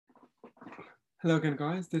Hello again,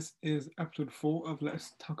 guys. This is episode 4 of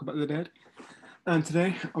Let's Talk About the Dead. And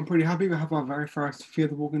today, I'm pretty happy we have our very first Fear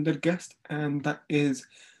the Walking Dead guest, and that is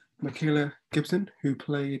Michaela Gibson, who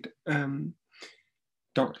played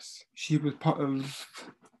Doris. She was part of,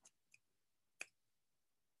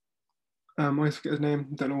 I always forget his name,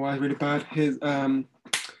 don't know why, it's really bad, his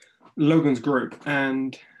Logan's group.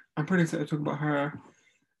 And I'm pretty excited to talk about her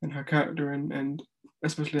and her character and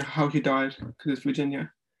especially how she died, because it's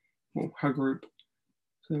Virginia, well, her group.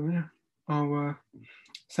 So yeah, I'll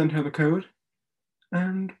send her the code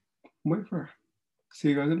and wait for her. See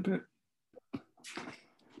you guys in a bit.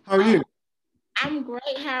 How are you? I'm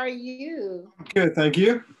great. How are you? Good, thank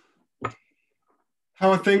you.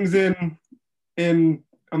 How are things in I'm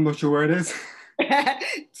not sure where it is.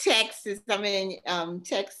 Texas. I'm in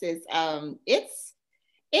Texas. It's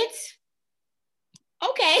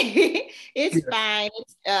okay. It's fine.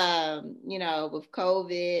 It's with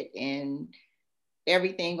COVID and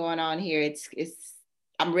everything going on here, it's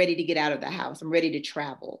I'm ready to get out of the house. I'm ready to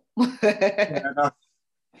travel. Yeah,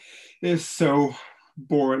 it's so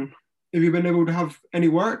boring. Have you been able to have any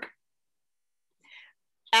work?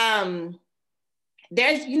 They're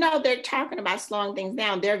talking about slowing things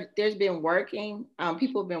down. There's been working.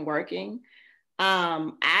 People have been working. I'm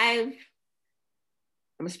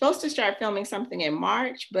supposed to start filming something in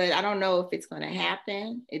March, but I don't know if it's going to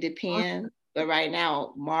happen. It depends. But right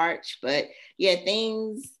now, March. But yeah,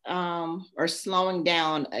 things are slowing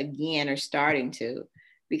down again, or starting to,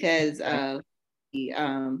 because of the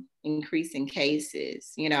increasing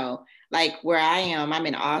cases. Like where I am, I'm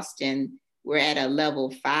in Austin. We're at a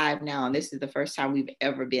level 5 now, and this is the first time we've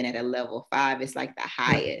ever been at a level 5. It's like the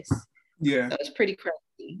highest. Yeah. So it's pretty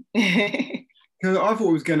crazy. Because I thought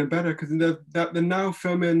it was getting better because they're now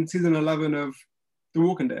filming season 11 of The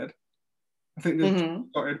Walking Dead. I think they've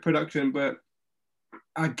started production, but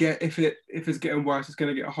I get if it's getting worse, it's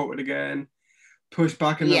going to get halted again, pushed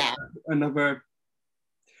back another.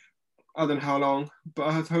 I don't know how long, but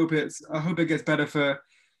I hope it gets better for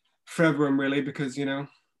everyone really, because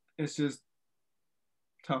it's just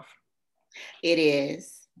tough. It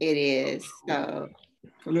is. So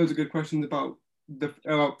loads of good questions about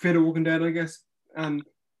Fear the Walking Dead, I guess, and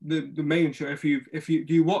the main show. If you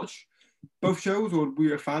do you watch both shows, or were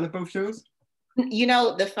you a fan of both shows?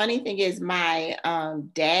 The funny thing is, my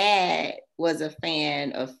dad was a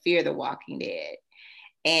fan of Fear the Walking Dead.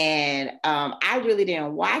 And I really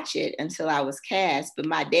didn't watch it until I was cast. But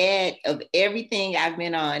my dad, of everything I've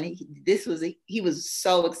been on, he was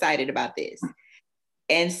so excited about this.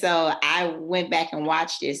 And so I went back and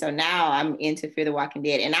watched it. So now I'm into Fear the Walking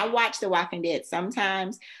Dead. And I watch The Walking Dead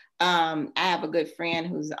sometimes. I have a good friend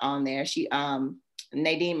who's on there. She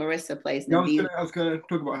Nadine Marissa plays Nabil. I was gonna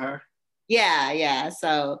talk about her. Yeah.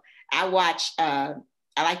 So I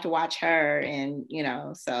like to watch her, and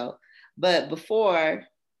so, but before,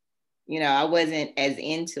 I wasn't as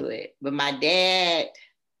into it. But my dad,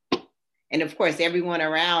 and of course everyone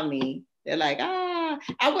around me, they're like,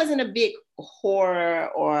 I wasn't a big horror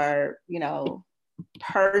or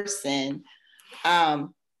person, but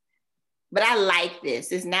I like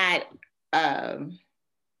this. It's not because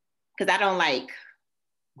I don't like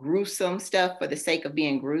gruesome stuff for the sake of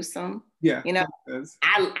being gruesome. Yeah,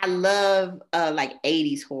 I love like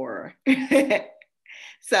 80s horror.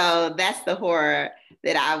 So that's the horror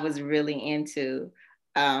that I was really into.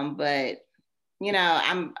 But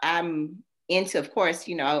I'm into, of course,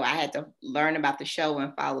 I had to learn about the show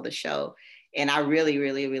and follow the show, and I really,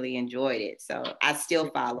 really, really enjoyed it. So I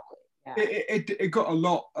still follow it. It got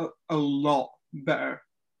a lot better.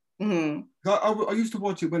 Mm-hmm. I used to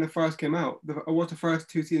watch it when it first came out. I watched the first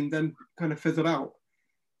 2 seasons, then kind of fizzled out.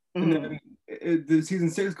 Mm-hmm. And then the season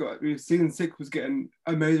 6 was getting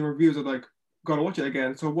amazing reviews. I was like, gotta watch it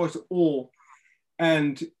again. So I watched it all,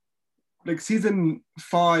 and like season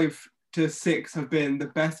 5 to 6 have been the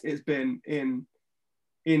best it's been in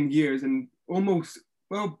years, and almost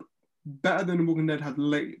better than The Walking Dead had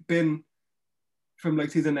been from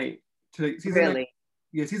like season 8 to like season really? 8.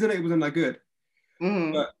 Yeah, season 8 wasn't that good.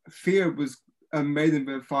 Mm-hmm. But Fear was amazing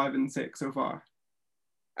with 5 and 6 so far.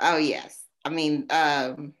 Oh yes, I mean,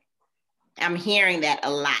 I'm hearing that a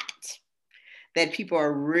lot, that people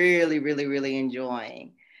are really, really, really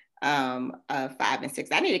enjoying 5 and 6.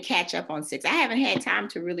 I need to catch up on 6. I haven't had time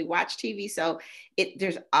to really watch TV, so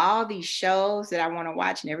there's all these shows that I want to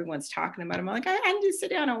watch, and everyone's talking about them. I'm like, I need to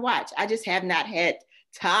sit down and watch. I just have not had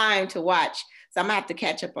time to watch, so I'm gonna have to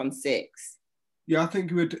catch up on 6. Yeah, I think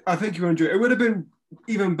you would enjoy it. It would have been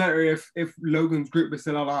even better if Logan's group was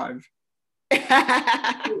still alive.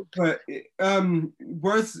 But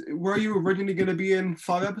were you originally going to be in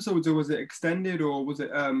 5 episodes, or was it extended, or was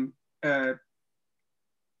it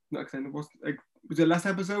not extended. What's like? Was it less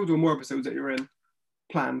episodes or more episodes that you're in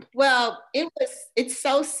planned? Well, it's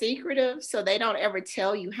so secretive, so they don't ever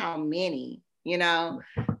tell you how many, you know.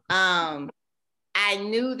 I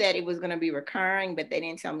knew that it was going to be recurring, but they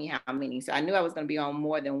didn't tell me how many. So I knew I was going to be on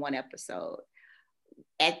more than one episode.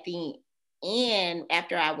 At the end,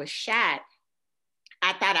 after I was shot,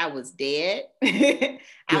 I thought I was dead. I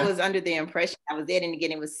was under the impression I was dead, and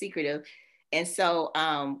again, it was secretive. And so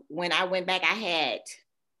when I went back, I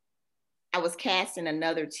was cast in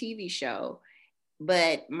another TV show,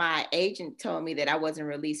 but my agent told me that I wasn't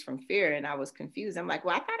released from Fear, and I was confused. I'm like,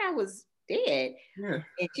 well, I thought I was dead. Yeah.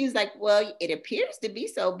 And she was like, well, it appears to be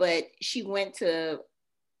so, but she went to,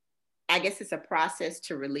 I guess it's a process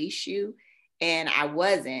to release you. And I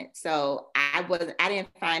wasn't. So I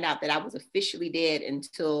didn't find out that I was officially dead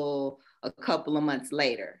until a couple of months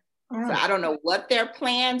later. Right. So I don't know what their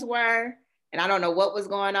plans were, and I don't know what was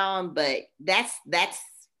going on, but that's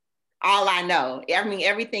all I know. I mean,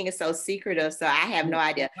 everything is so secretive, so I have no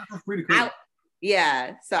idea. That's pretty cool.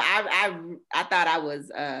 So I thought I was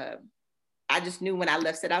I just knew when I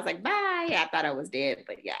left it, I was like, bye. I thought I was dead,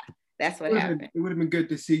 but yeah, that's what happened. It would have been good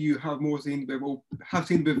to see you have more scenes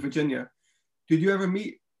with Virginia. Did you ever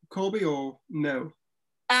meet Colby or no?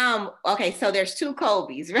 Okay, so there's two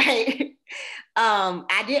Colbys, right?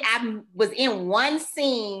 I was in one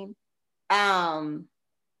scene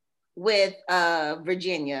with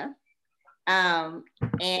Virginia.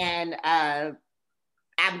 And I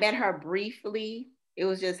met her briefly. It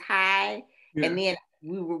was just hi. Yeah. And then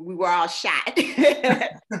we were all shot.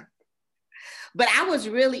 But I was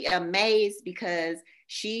really amazed because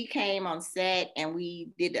she came on set and we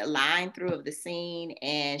did a line through of the scene,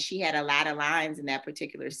 and she had a lot of lines in that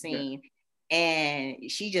particular scene. Yeah.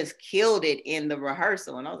 And she just killed it in the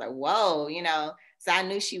rehearsal. And I was like, whoa, you know, so I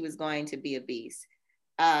knew she was going to be a beast.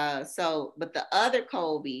 But the other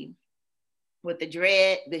Colby with the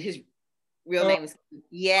dread, his real name is,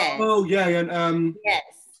 yes. Oh, yeah. And, yes.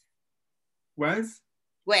 Wes?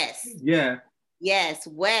 Yeah. Yes,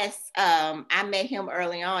 Wes, I met him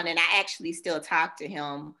early on, and I actually still talk to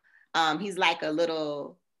him. He's like a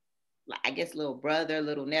little, I guess, little brother,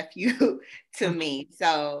 little nephew to me.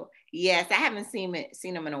 So yes, I haven't seen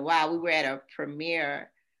him in a while. We were at a premiere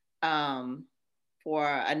for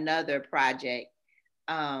another project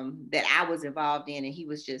that I was involved in, and he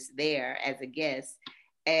was just there as a guest.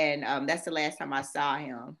 And that's the last time I saw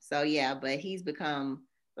him. So yeah, but he's become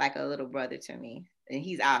like a little brother to me. And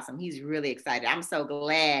he's awesome. He's really excited. I'm so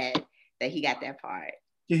glad that he got that part.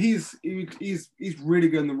 Yeah, he's really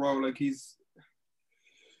good in the role. Like, he's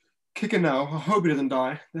kicking now. I hope he doesn't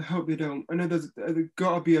die. I hope they don't. I know there's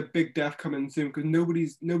got to be a big death coming soon, because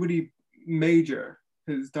nobody major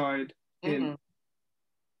has died in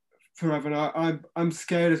forever. And I'm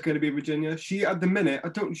scared it's going to be Virginia. She, at the minute,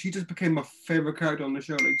 she just became my favorite character on the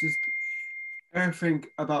show. Like, just everything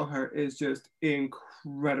about her is just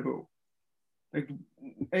incredible. Like,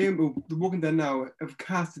 The Walking Dead now have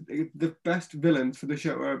casted the best villains for the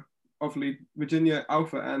show are obviously Virginia,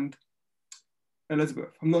 Alpha, and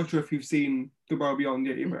Elizabeth. I'm not sure if you've seen The World Beyond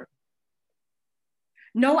yet either.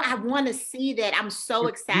 No, I want to see that. I'm so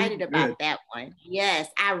excited about that one. Yes,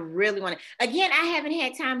 I really want to. Again, I haven't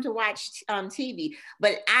had time to watch TV,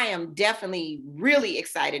 but I am definitely really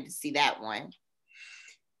excited to see that one.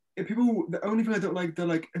 If people, the only thing I don't like, they're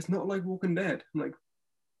like, it's not like Walking Dead. I'm like,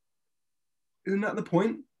 isn't that the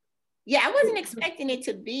point? Yeah, I wasn't expecting it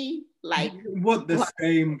to be like the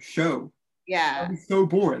same show. Yeah. That'd be so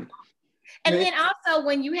boring. And then also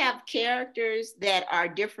when you have characters that are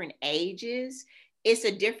different ages, it's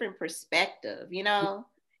a different perspective, you know?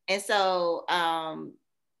 And so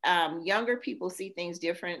younger people see things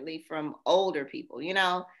differently from older people, you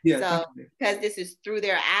know? Yeah, so definitely. Because this is through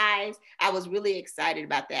their eyes, I was really excited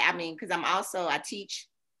about that. I mean, because I teach,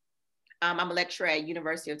 I'm a lecturer at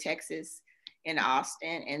University of Texas in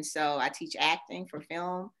Austin. And so I teach acting for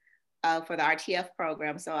film for the RTF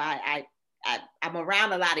program. So I'm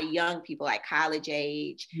around a lot of young people, like college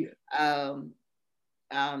age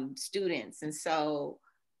students. And so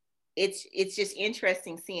it's just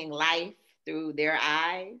interesting seeing life through their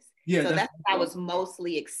eyes. Yeah, so that's what I was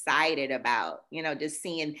mostly excited about, you know, just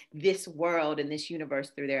seeing this world and this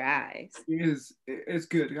universe through their eyes. It's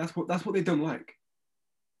good. That's what they don't like.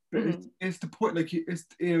 But it's the point, like, it's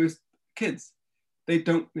kids. They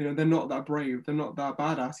don't, you know, they're not that brave. They're not that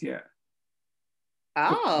badass yet.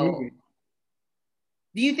 Oh.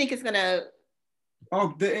 Do you think it's gonna?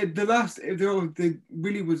 Oh, the last, there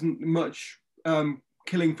really wasn't much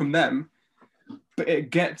killing from them, but it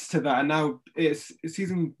gets to that. And now it's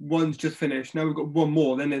season 1's just finished. Now we've got one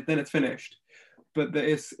more, then it's finished. But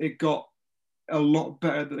it got a lot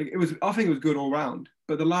better. Like, it was, I think it was good all round.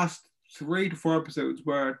 But the last 3 to 4 episodes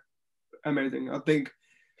were amazing. I think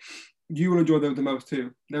you will enjoy them the most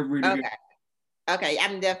too. They're really Okay. good. Okay,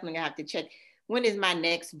 I'm definitely gonna have to check. When is my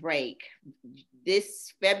next break?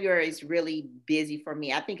 This February is really busy for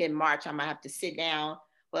me. I think in March I might have to sit down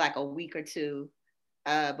for like a week or two,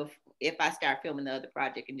 if I start filming the other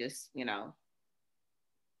project, and just,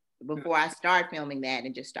 before I start filming that,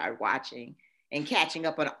 and just start watching and catching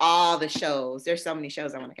up on all the shows. There's so many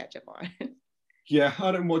shows I want to catch up on. Yeah,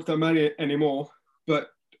 I don't watch that many anymore, but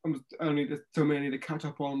there's so many I need to catch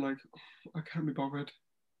up on. I'm like, I can't be bothered.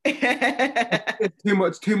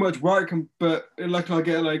 It's too much work, but luckily I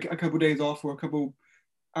get like a couple of days off or a couple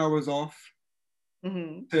hours off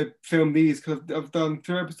to film these, because I've done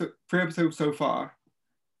three episodes so far,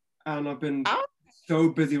 and I've been so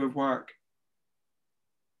busy with work.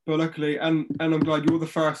 But luckily, and I'm glad you're the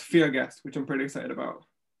first Fear guest, which I'm pretty excited about.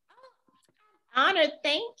 Honored,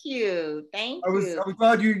 thank you. I was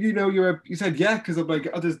glad you said yeah, because I'm like,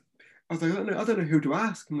 I was like, I don't know who to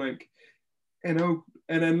ask. I'm like, and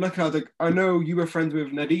then luckily I was like, I know you were friends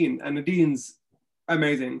with Nadine, and Nadine's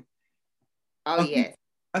amazing. Yes.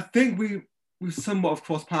 I think we somewhat have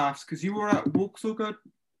crossed paths, because you were at Walkstalker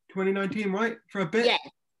 2019, right? For a bit.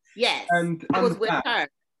 Yes. And I was with her.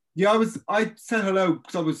 Yeah, I said hello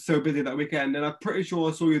because I was so busy that weekend, and I'm pretty sure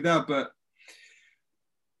I saw you there, but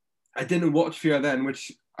I didn't watch Fear then,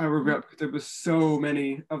 which I regret, because there was so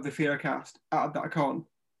many of the Fear cast at that con.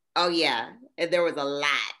 Oh yeah, there was a lot.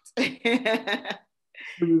 It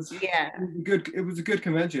was good. It was a good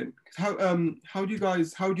convention. How do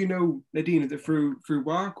you know Nadine? Is it through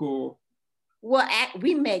work or? Well,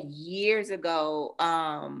 we met years ago.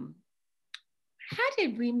 How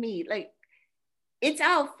did we meet? Like, it's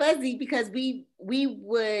all fuzzy, because we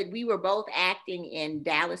were both acting in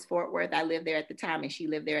Dallas Fort Worth. I lived there at the time, and she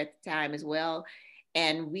lived there at the time as well.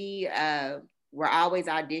 And we were always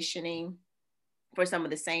auditioning for some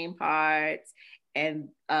of the same parts, and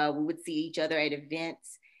we would see each other at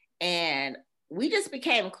events, and we just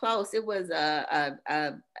became close. It was a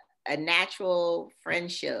natural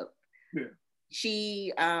friendship. Yeah.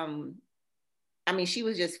 She, she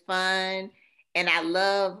was just fun. And I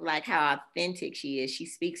love like how authentic she is. She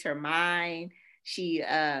speaks her mind. She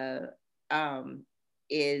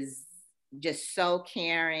is just so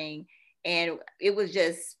caring. And it was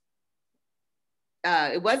just,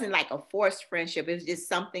 it wasn't like a forced friendship. It was just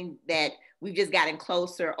something that we've just gotten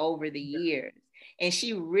closer over the years. And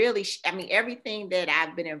she really, everything that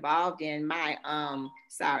I've been involved in,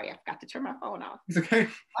 sorry, I forgot to turn my phone off. It's okay.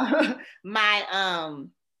 My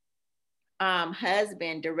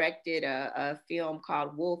husband directed a film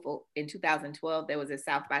called Wolf in 2012. There was a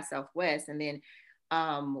South by Southwest. And then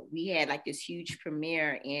we had like this huge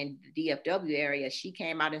premiere in the DFW area. She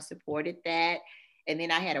came out and supported that. And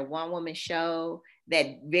then I had a one-woman show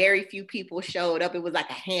that very few people showed up. It was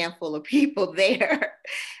like a handful of people there.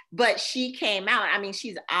 But she came out.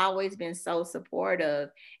 She's always been so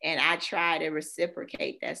supportive, and I try to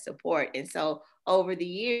reciprocate that support. And so over the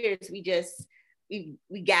years, we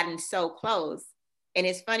gotten so close. And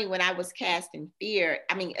it's funny, when I was cast in Fear,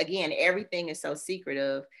 again, everything is so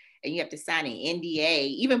secretive, and you have to sign an NDA.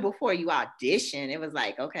 Even before you audition, it was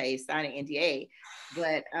like, okay, sign an NDA.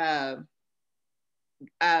 But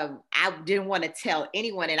I didn't want to tell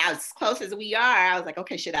anyone. And I was as close as we are, I was like,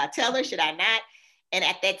 okay, should I tell her? Should I not? And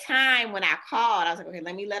at that time when I called, I was like, okay,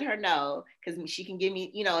 let me let her know, because she can give me,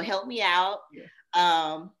 help me out.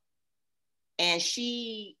 Yeah. And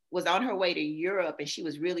she was on her way to Europe, and she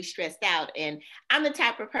was really stressed out. And I'm the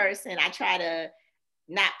type of person, I try to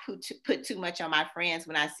not put too much on my friends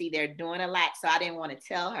when I see they're doing a lot. So I didn't want to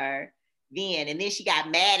tell her then. And then she got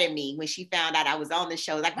mad at me when she found out I was on the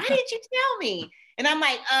show. Like, why didn't you tell me? And I'm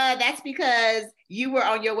like, that's because you were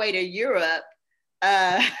on your way to Europe.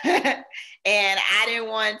 And I didn't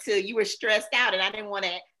want to, you were stressed out, and I didn't want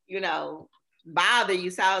to, bother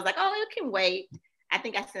you. So I was like, oh, it can wait. I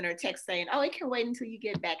think I sent her a text saying, oh, it can wait until you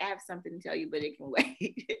get back. I have something to tell you, but it can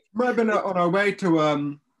wait. Might have been on our way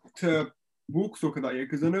to Walkstalker that year,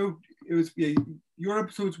 because I know it was, your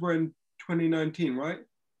episodes were in 2019, right?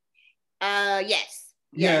 Yes.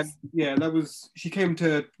 Yeah, that was, she came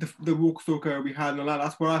to the Walkstalker we had, and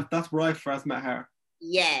that's where I first met her.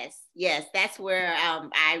 Yes, that's where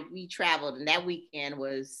we traveled, and that weekend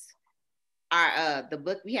was our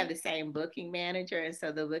we have the same booking manager, and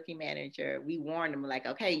so the booking manager, we warned him, like,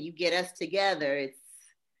 okay, you get us together,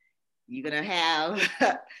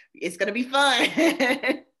 it's gonna be fun.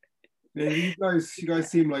 Yeah, you guys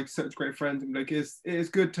seem like such great friends, and like it's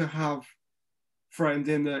good to have friends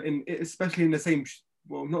especially in the same,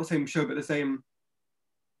 well, not the same show, but the same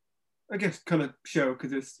I guess kind of show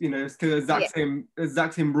because it's it's the Yeah,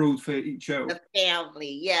 exact same rules for each show. the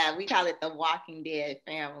family. Yeah, we call it the Walking Dead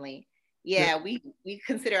family. Yeah. Yeah, we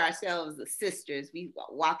consider ourselves the sisters. We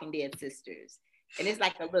Walking Dead sisters, and it's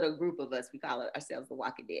like a little group of us. We call it ourselves the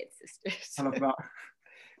Walking Dead sisters. I love that.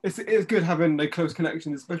 It's good having like close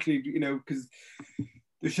connections, especially because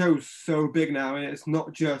the show's so big now, and it's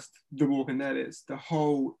not just The Walking Dead; it's the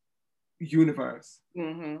whole universe.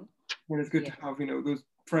 Mm-hmm. And it's good to have those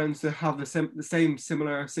friends to have the same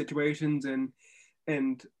similar situations and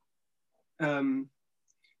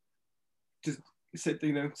just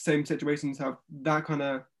same situations, have that kind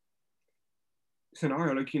of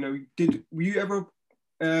scenario. Like were you ever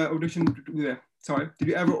audition? Yeah, sorry, did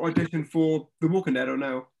you ever audition for The Walking Dead or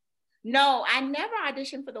no? No, I never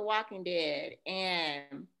auditioned for The Walking Dead,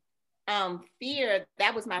 and Fear,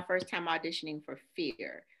 that was my first time auditioning for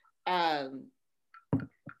Fear.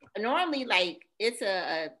 Normally, like, it's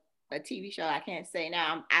a TV show. I can't say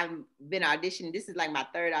now. I've been auditioning. This is like my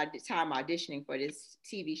third time auditioning for this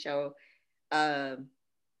TV show that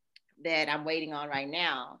I'm waiting on right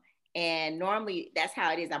now. And normally that's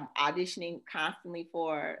how it is. I'm auditioning constantly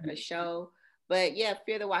for a show. But yeah,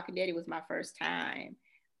 Fear the Walking Dead was my first time.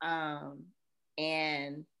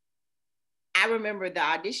 And I remember the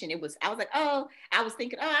audition. I was like, oh, I was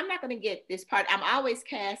thinking, oh, I'm not going to get this part. I'm always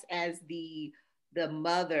cast as the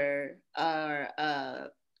mother or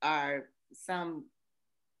some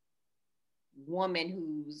woman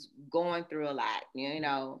who's going through a lot,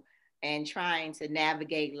 and trying to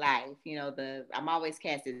navigate life. I'm always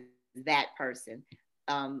cast as that person.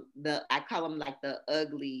 I call them like the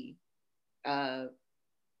ugly,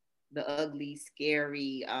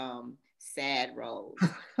 scary, sad roles.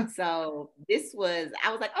 So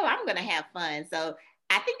I was like, oh, I'm gonna have fun. So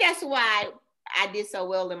I think that's why I did so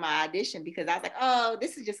well in my audition, because I was like, oh,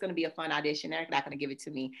 this is just going to be a fun audition. They're not going to give it to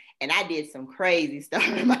me. And I did some crazy stuff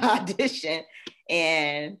in my audition.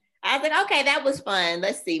 And I was like, okay, that was fun.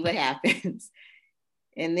 Let's see what happens.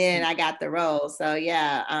 And then I got the role. So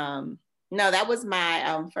yeah, no, that was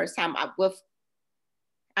my first time with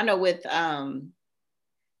did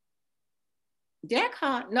I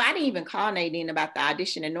call? No, I didn't even call Nadine about the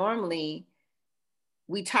audition. And normally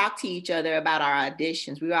we talk to each other about our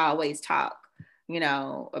auditions. We always talk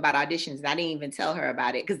about auditions. And I didn't even tell her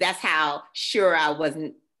about it, because that's how sure I was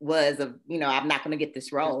I'm not going to get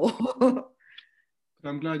this role.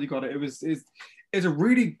 I'm glad you got it. It's a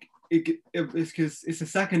really, it's because it's a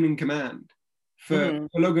second in command for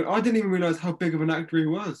Logan. I didn't even realize how big of an actor he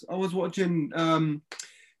was. I was watching How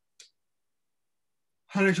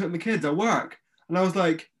to Train the Kids at work, and I was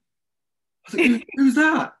like who's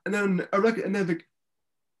that? And then I looked, and I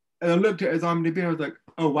looked at his IMDb, and I was like,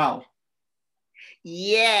 oh wow.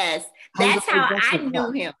 Yes, that's how I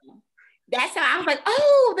knew him. That's how I was like,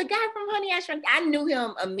 oh, the guy from Honey, I Shrunk. I knew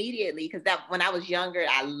him immediately, because when I was younger,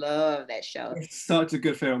 I loved that show. It's such a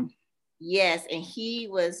good film. Yes, and he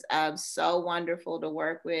was so wonderful to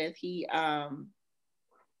work with. He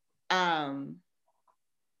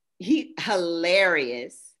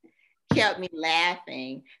hilarious. Kept me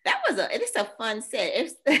laughing. It's a fun set.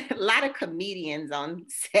 It's a lot of comedians on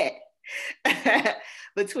set.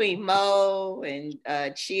 Between Mo and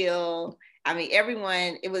Chill, I mean,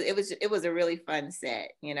 everyone. It was a really fun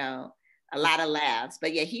set. A lot of laughs.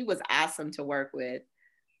 But yeah, he was awesome to work with.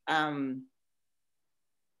 And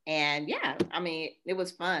yeah, I mean, it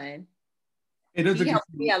was fun. He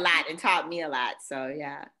helped me a lot and taught me a lot. So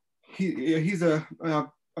yeah.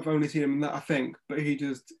 I've only seen him in that, I think, but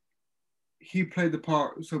he played the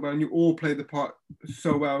part so well, and you all played the part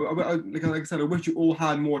so well. Like I said, I wish you all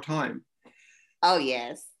had more time. Oh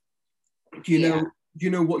yes. Do you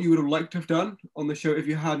know what you would have liked to have done on the show if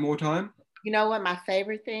you had more time? You know what? My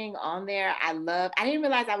favorite thing on there, I didn't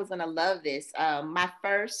realize I was gonna love this. My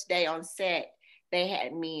first day on set, they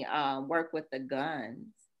had me work with the guns,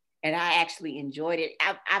 and I actually enjoyed it.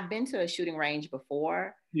 I've been to a shooting range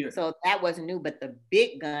before, so that wasn't new. But the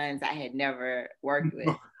big guns I had never worked with.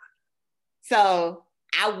 So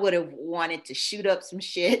I would have wanted to shoot up some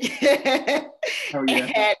shit. Oh,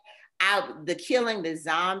 yeah. And the killing the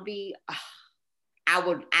zombie, I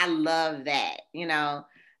love that,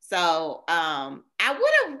 So I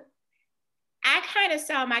kind of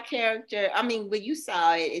saw my character. I mean, when you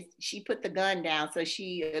saw it, she put the gun down. So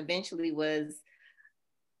she eventually was,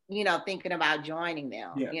 thinking about joining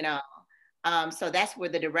them, so that's where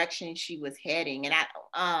the direction she was heading. And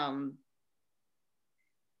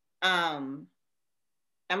I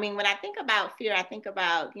mean, when I think about fear, I think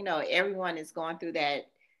about, everyone is going through that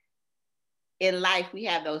in life. We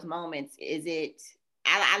have those moments. I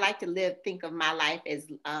like to think of my life as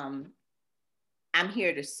I'm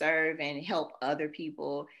here to serve and help other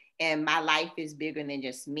people. And my life is bigger than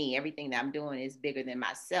just me. Everything that I'm doing is bigger than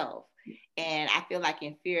myself. And I feel like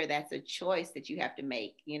in fear, that's a choice that you have to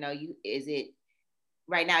make. You know, is it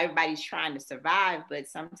right now, everybody's trying to survive, but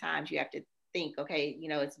sometimes you have to think, okay, you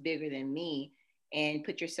know, it's bigger than me, and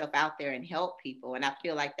put yourself out there and help people. And I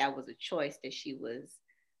feel like that was a choice that she was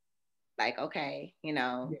like, okay, you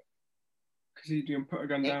know. Because you didn't put a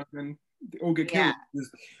gun down and they all get Yeah. killed.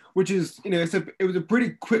 Which is, you know, it was a pretty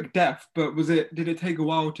quick death, but did it take a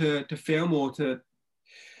while to film or to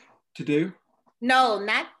do? No,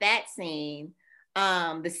 not that scene.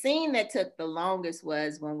 The scene that took the longest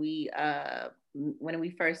was when we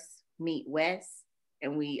first meet Wes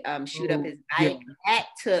and we shoot up his bike. Yeah. That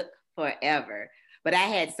took forever, but I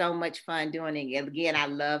had so much fun doing it. Again, I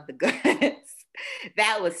love the guns.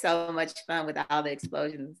 That was so much fun with all the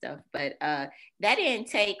explosions and stuff. But that didn't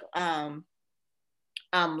take long.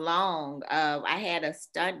 I had a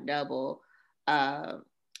stunt double.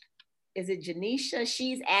 Is it Janisha?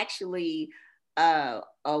 She's actually a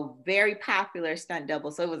very popular stunt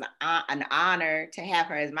double. So it was an honor to have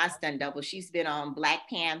her as my stunt double. She's been on Black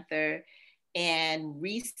Panther, and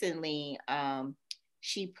recently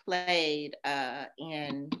she played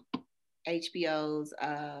in HBO's.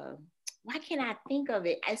 Why can't I think of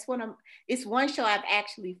it? It's one show I've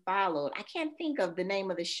actually followed. I can't think of the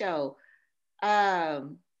name of the show.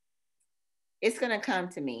 It's gonna come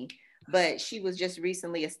to me. But she was just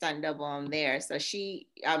recently a stunt double on there, so she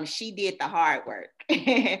did the hard work.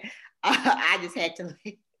 I just had to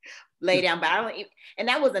lay down. But I don't. And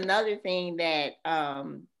that was another thing that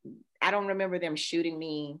I don't remember them shooting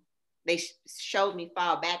me. They showed me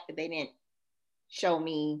fall back, but they didn't show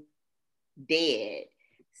me dead.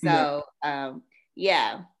 So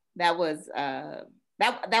yeah, that was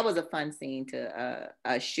that was a fun scene to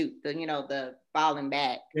shoot. The falling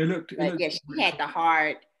back. It looked yeah, she had the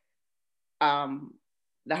hard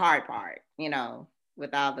part,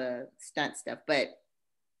 with all the stunt stuff. But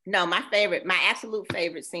no, my absolute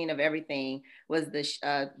favorite scene of everything was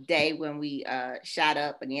the day when we shot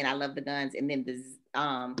up. Again, I love the guns. And then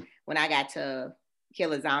when I got to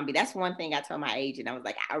kill a zombie, that's one thing I told my agent. I was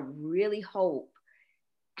like, I really hope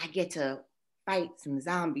I get to fight some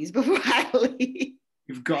zombies before I leave.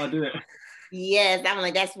 You've got to do it. Yes, I'm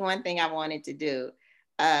like, that's one thing I wanted to do.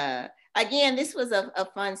 Again, this was a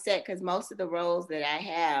fun set because most of the roles that I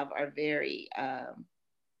have are very, I'm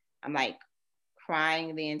like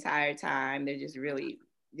crying the entire time. They're just really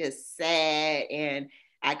just sad. And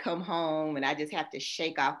I come home and I just have to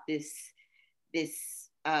shake off the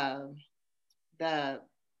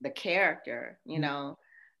character,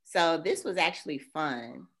 So this was actually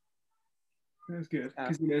fun. That's good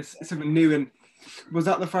because it's something new. And was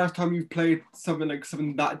that the first time you've played something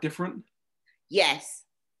that different? Yes.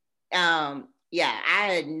 Yeah, I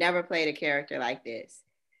had never played a character like this.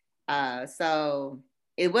 So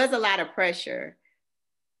it was a lot of pressure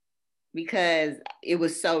because it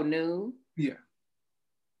was so new. Yeah.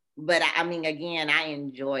 But I mean, again, I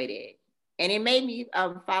enjoyed it. And it made me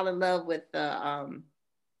fall in love with the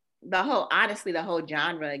whole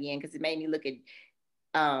genre again, because it made me look at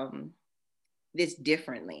this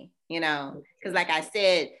differently, because like I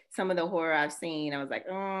said, some of the horror I've seen, I was like,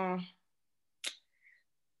 I'm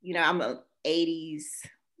a 80s,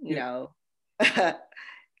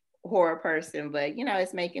 horror person, but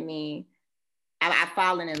it's making me, I've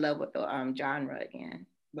fallen in love with the genre again.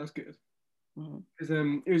 That's good.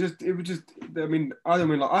 Mm-hmm. It was just. I mean, I don't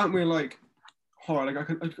really like horror. Like I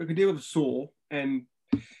could deal with Saw and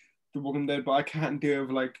The Walking Dead, but I can't deal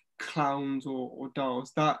with like clowns or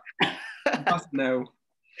dolls. That's no.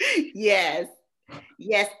 Yes.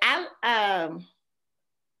 I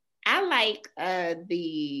like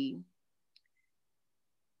the.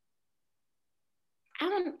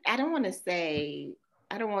 I don't want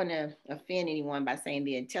to offend anyone by saying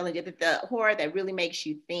the intelligent, the horror that really makes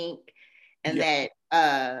you think, and that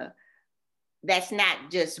that's not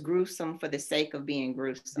just gruesome for the sake of being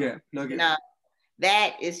gruesome. Yeah, no,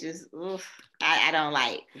 that is just I don't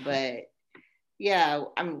like. But yeah,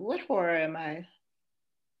 I mean, what horror am I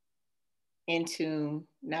into?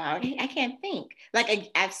 No, I can't think.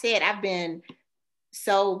 Like I've said, I've been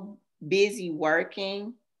so busy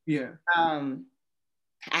working. Yeah.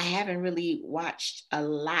 I haven't really watched a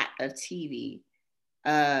lot of TV.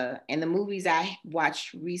 And the movies I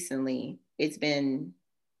watched recently, it's been,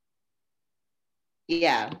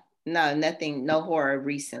 nothing, no horror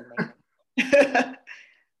recently.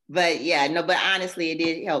 But honestly, it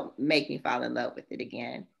did help make me fall in love with it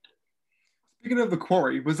again. Speaking of the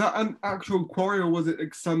quarry, was that an actual quarry or was it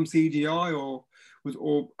like some CGI or was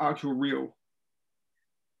all actual real?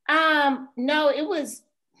 No, it was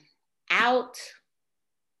out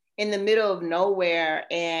in the middle of nowhere,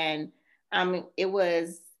 and it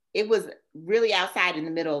was really outside in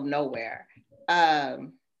the middle of nowhere.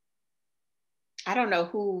 Um, I don't know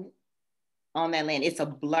who on that land. It's a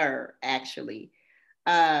blur, actually.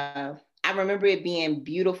 I remember it being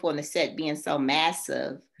beautiful and the set being so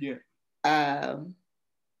massive. Yeah. Um,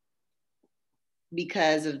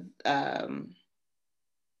 because of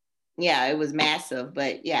yeah, it was massive,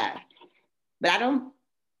 but yeah, but I don't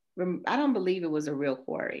believe it was a real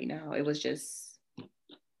quarry. No, it was just a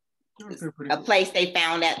Cool. place they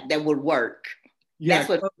found that would work. Yeah, That's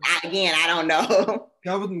what. Again, I don't know.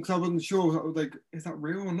 I wasn't sure. I was like, is that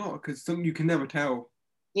real or not? Because something you can never tell.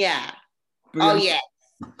 Yeah. But Oh yeah,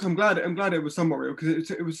 yeah. I'm glad it was somewhat real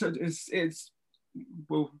because it was such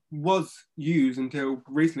well was used until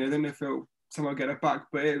recently. I don't know if it'll somehow get it back,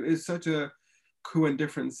 but it is such a cool and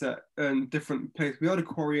different set and different place. We had a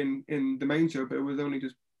quarry in the main show, but it was only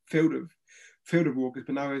just filled of walkers.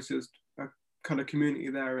 But now it's just a kind of community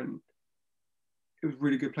there, and it was a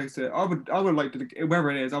really good place to. I would like to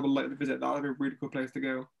wherever it is. I would like to visit that. That'd be a really cool place to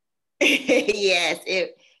go. Yes,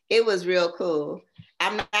 it was real cool.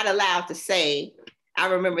 I'm not allowed to say. I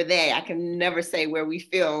remember that. I can never say where we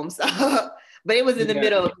filmed, so, but it was in the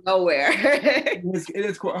middle of nowhere. It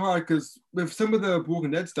is quite hard because with some of the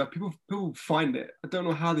Walking Dead stuff, people find it. I don't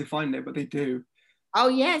know how they find it, but they do. Oh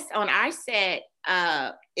yes, on our set,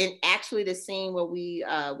 in actually the scene where we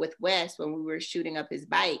with Wes when we were shooting up his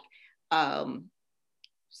bike, um,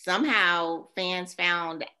 somehow fans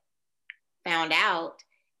found out,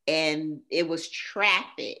 and it was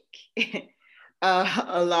traffic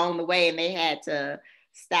along the way, and they had to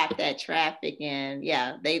stop that traffic. And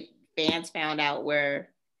yeah, fans found out where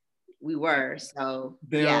we were. So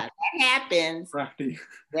yeah, that happens. Crafty.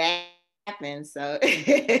 That happens. So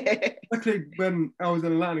luckily, when I was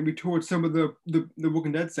in Atlanta, we toured some of the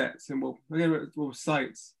Walking Dead sets and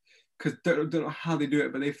sites because don't know how they do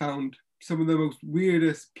it, but they found some of the most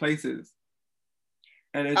weirdest places,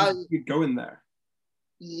 and it just keep going there.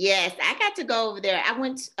 Yes, I got to go over there. I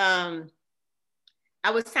went. I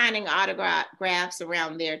was signing autographs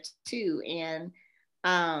around there too, and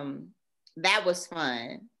that was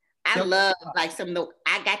fun. I love like I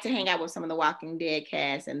got to hang out with some of the Walking Dead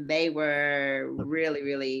cast, and they were really,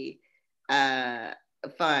 really fun.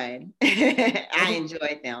 I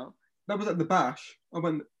enjoyed them. That was at the Bash. I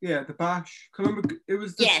went, the Bash. I remember it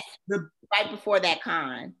was right before that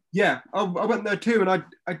con. Yeah, I went there too, and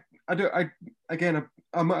I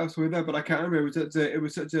might have saw there, but I can't remember. It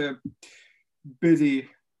was such a busy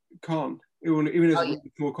con. Even as a really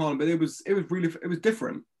small con, but it was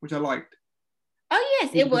different, which I liked. Oh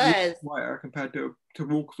yes, it was quieter compared to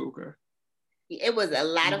Walkstalker. It was a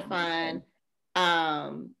lot of fun,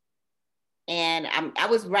 and I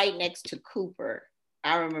was right next to Cooper.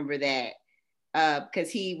 I remember that because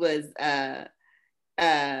he was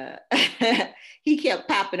he kept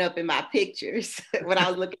popping up in my pictures when I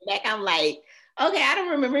was looking back. I'm like, okay, I don't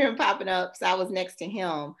remember him popping up, so I was next to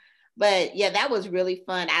him. But yeah, that was really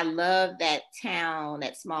fun. I love that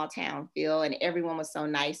small town feel, and everyone was so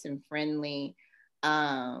nice and friendly.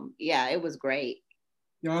 Yeah, it was great.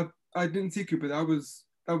 Yeah, I didn't see Cooper. That was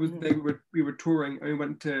we were touring and we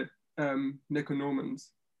went to Nick and Norman's.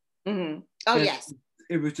 Mm-hmm. Oh yes.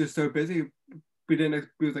 It was just so busy. We was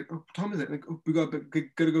like, oh, what time is it? Like, oh, we gotta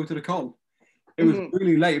go to the con. It was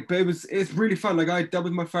really late, but it's really fun. Like that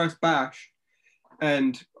was my first bash,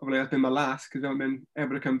 and obviously that's been my last because I haven't been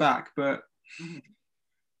able to come back. But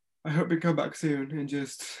I hope we come back soon and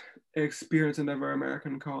just experience another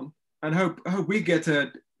American con. And I hope we get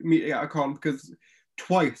to meet at a con because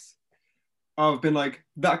twice I've been like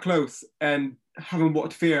that close and haven't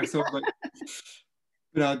watched Fear. So I was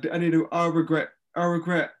like, I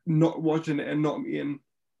regret not watching it and not meeting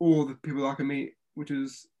all the people I can meet,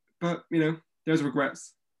 but there's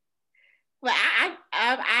regrets. Well,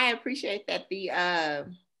 I appreciate that.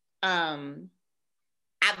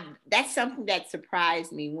 That's something that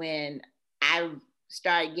surprised me when I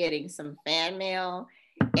started getting some fan mail,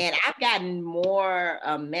 and I've gotten more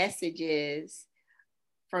messages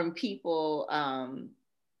from people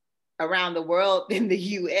around the world than the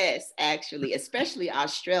US, actually, especially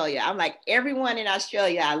Australia. I'm like, everyone in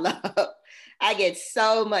Australia I love. I get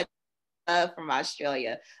so much love from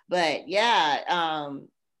Australia. But yeah,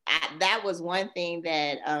 that was one thing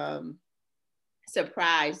that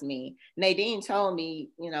surprised me. Nadine told me,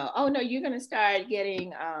 oh no, you're gonna start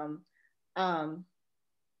getting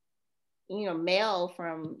mail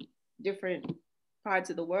from different parts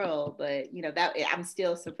of the world. But that I'm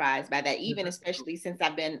still surprised by that, even especially since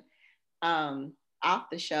I've been off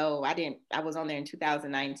the show. I was on there in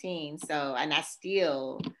 2019. So, and I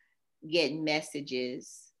still get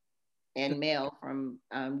messages and mail from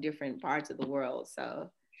different parts of the world. So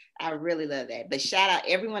I really love that. But shout out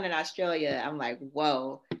everyone in Australia. I'm like,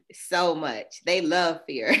 whoa, so much. They love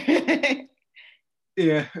Fear.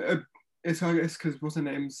 Yeah, it's because what's her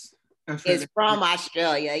name's Australia. It's from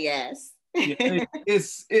Australia, yes. Yeah,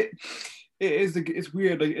 it's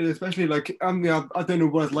weird, like, especially like I don't know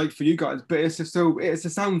what it's like for you guys, but it's just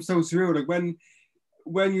sounds so surreal. Like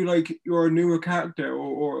when you like you're a newer character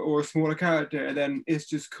or a smaller character, and then it's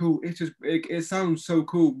just cool. It sounds so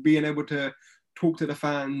cool being able to talk to the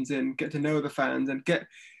fans and get to know the fans and get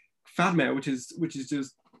fan mail, which is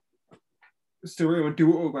just surreal, and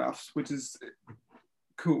do autographs, which is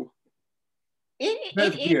cool.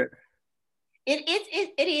 It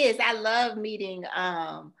is. I love meeting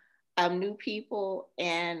new people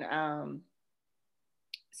and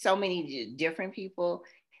so many different people,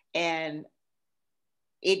 and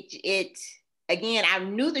it again, I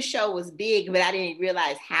knew the show was big, but I didn't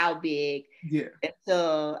realize how big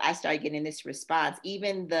until I started getting this response.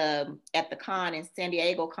 Even at the con in San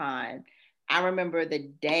Diego Con, I remember the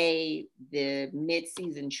day the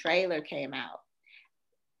mid-season trailer came out,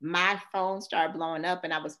 my phone started blowing up,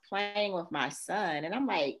 and I was playing with my son, and I'm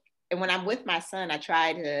like, and when I'm with my son, I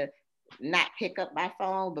try to not pick up my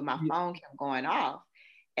phone, but my phone kept going off.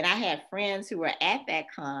 And I had friends who were at that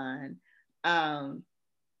con, and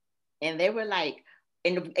they were like,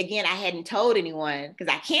 and again, I hadn't told anyone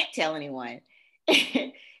because I can't tell anyone.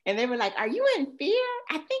 And they were like, "Are you in Fear?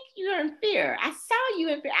 I think you're in Fear. I saw you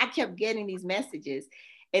in Fear." I kept getting these messages.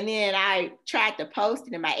 And then I tried to post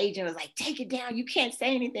it, and my agent was like, "Take it down. You can't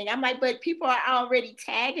say anything." I'm like, "But people are already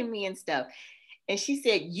tagging me and stuff." And she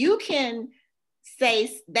said,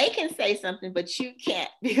 they can say something, but you can't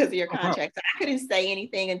because of your contract. So I couldn't say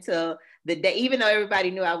anything until the day, even though everybody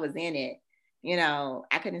knew I was in it,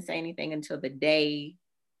 I couldn't say anything until the day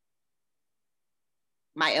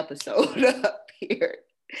my episode appeared.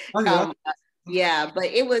 Yeah, but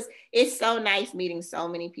it's so nice meeting so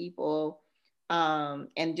many people.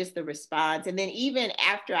 And just the response. And then even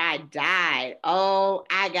after I died,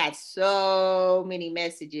 I got so many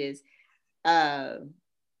messages. And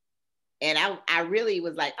I really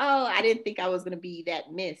was like, I didn't think I was going to be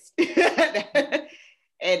that missed.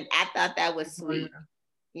 And I thought that was sweet.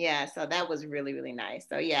 Yeah, so that was really, really nice.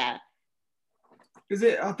 So yeah. Is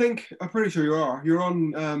it, I'm pretty sure you are. You're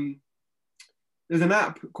on, there's an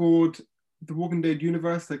app called The Walking Dead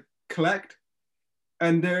Universe, like Collect.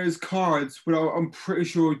 And there's cards, but I'm pretty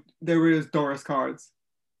sure there is Doris cards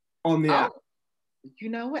on the app. You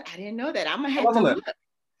know what? I didn't know that. I'm gonna have to look.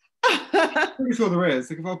 I'm pretty sure there is.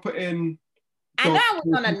 Like if I put in, I know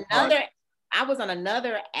I was on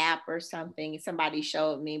another app or something. Somebody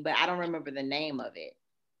showed me, but I don't remember the name of it.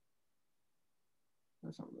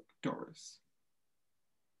 Let's have a look. Doris.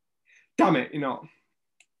 Damn it,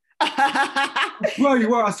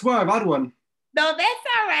 I swear I've had one. No, that's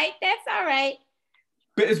all right. That's all right.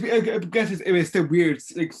 But I guess it's still weird,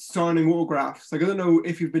 like signing autographs. Like I don't know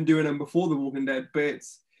if you've been doing them before The Walking Dead, but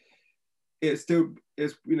it's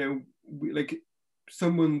like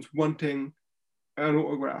someone's wanting an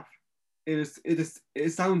autograph.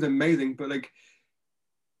 It sounds amazing, but like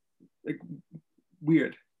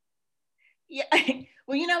weird. Yeah.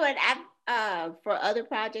 Well, you know what? For other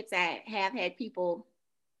projects, I have had people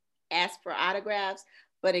ask for autographs,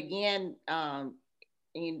 but again,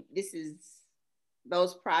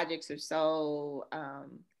 those projects are so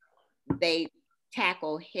they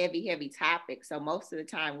tackle heavy topics. So most of the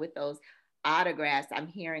time with those autographs, I'm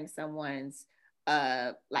hearing someone's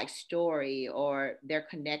like story or their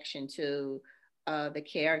connection to the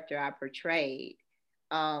character I portrayed,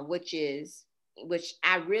 which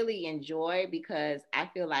I really enjoy because I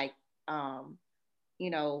feel like art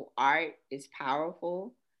is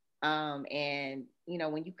powerful. And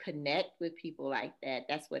when you connect with people like that,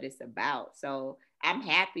 that's what it's about. So I'm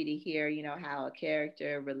happy to hear, how a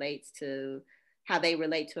character how they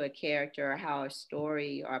relate to a character, or how a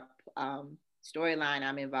story or storyline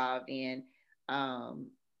I'm involved in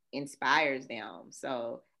inspires them.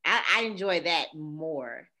 So I enjoy that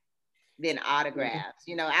more than autographs.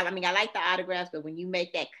 I like the autographs, but when you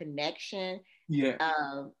make that connection,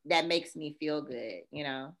 that makes me feel good,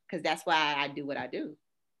 because that's why I do what I do.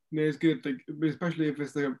 Yeah, it's good, like especially if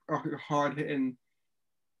it's like a hard hitting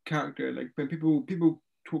character. Like when people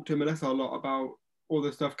talk to Melissa a lot about all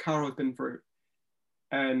the stuff Carol's been through,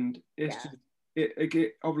 and it's just you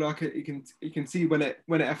can see when it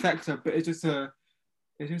affects her, but it's just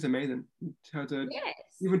amazing how to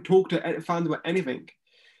even talk to fans about anything.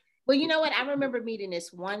 Well, you know what? I remember meeting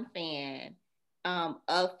this one fan,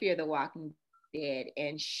 of Fear the Walking Dead,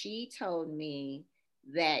 and she told me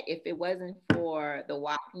that if it wasn't for The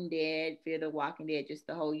Walking Dead, Fear the Walking Dead, just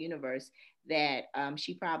the whole universe, that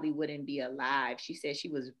she probably wouldn't be alive. She said she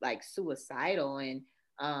was like suicidal, and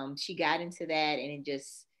she got into that, and it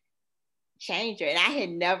just changed her. And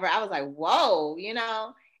I was like, whoa,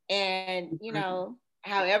 and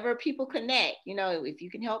however people connect, if you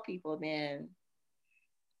can help people, then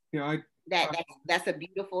Yeah, that's a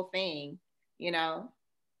beautiful thing,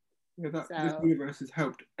 this so universe has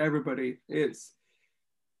helped everybody. It's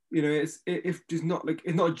not like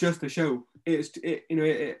it's not just a show.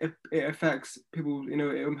 It affects people.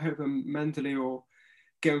 It'll help them mentally or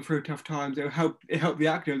getting through tough times. It help the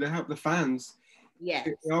actors. It help the fans. yes.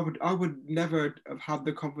 I would never have had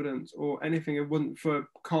the confidence or anything if it wasn't for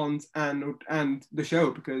cons and the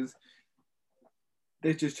show, because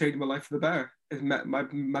they just changed my life for the better. I've met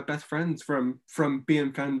my best friends from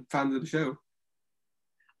being fans of the show.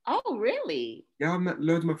 Oh, really? Yeah, I met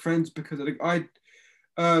loads of my friends because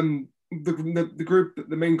the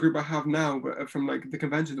main group I have now from like the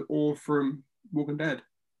conventions are all from Walking Dead.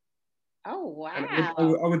 Oh, And wow.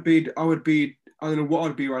 I would be I don't know what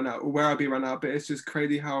I'd be right now or where I'd be right now, but it's just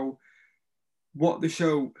crazy how what the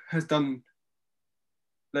show has done.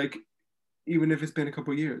 Like, even if it's been a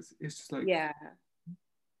couple of years, it's just like, Yeah.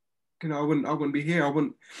 I wouldn't be here. I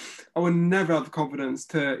would never have the confidence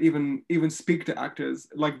to even speak to actors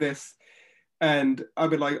like this, and I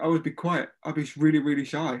would be quiet. I'd be really really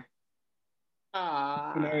shy.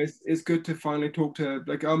 Ah, It's good to finally talk to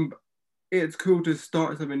it's cool to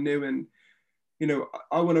start something new, and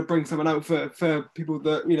I want to bring someone out for people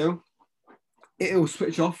that it'll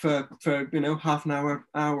switch off for half an hour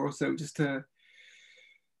or so, just to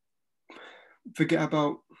forget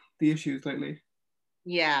about the issues lately.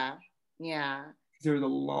 yeah. Yeah. There's a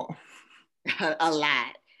lot. A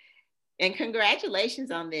lot. And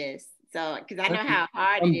congratulations on this. So, because I know Thank you. how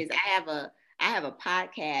hard it Um, is. I have a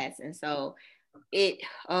podcast, and so it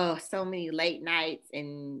so many late nights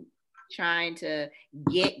and trying to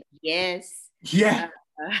get yes. yeah,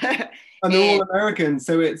 and they're all And American,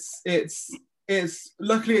 so it's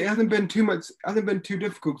luckily it hasn't been too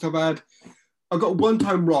difficult. So I got one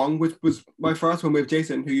time wrong, which was my first one with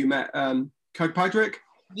Jason, who you met, Kirkpatrick.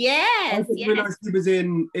 I yes, didn't yes, realize he was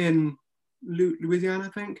in Louisiana, I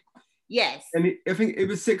think. yes. And I think it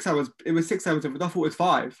was 6 hours. It was 6 hours of it. I thought it was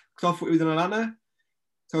five because I thought he was in Atlanta.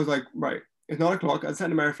 So I was like, right, it's 9 o'clock. I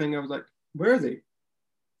sent him everything. I was like, where is he?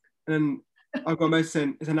 And then I got a message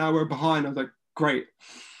saying it's an hour behind. I was like, great.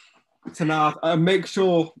 So now I make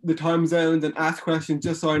sure the time zones and ask questions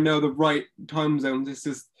just so I know the right time zones. It's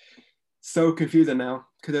just so confusing now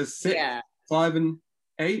because there's 6, Yeah. 5, and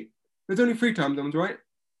 8. There's only 3 time zones, right?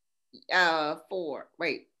 4.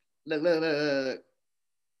 Wait. Look.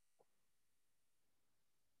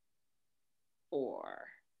 4.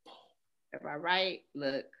 Am I right?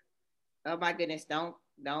 Look. Oh my goodness, don't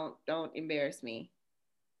embarrass me.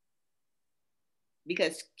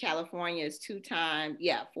 Because California is 2 times,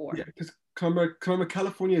 yeah, 4. Yeah, because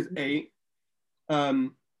California is 8.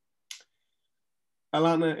 Um,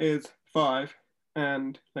 Atlanta is 5,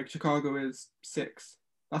 and like Chicago is 6.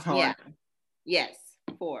 That's how I. Yeah, yes,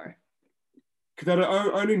 4. Because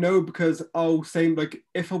I only know because I'll say, like,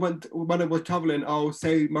 if I went when I was traveling, I'll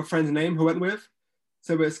say my friend's name who I went with.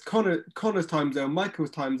 So it's Connor's time zone, Michael's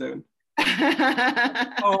time zone.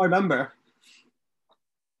 Oh, I remember.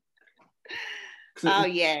 Oh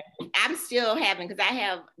yeah, I'm still having, because I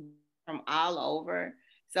have from all over,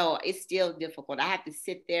 so it's still difficult. I have to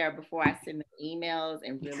sit there before I send the emails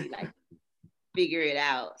and really like figure it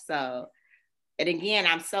out. So, and again,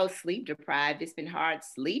 I'm so sleep deprived. It's been hard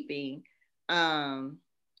sleeping. Um,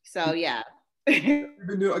 so yeah. I guess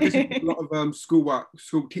you do a lot of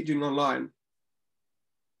school teaching online.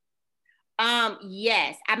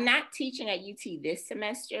 Yes, I'm not teaching at UT this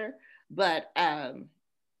semester, but I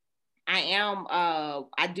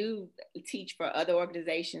do teach for other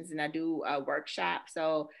organizations, and I do workshops.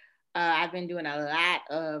 So I've been doing a lot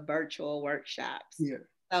of virtual workshops. Yeah.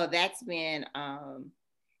 So that's been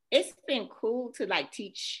it's been cool to like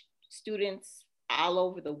teach students all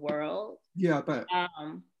over the world. Yeah, I bet.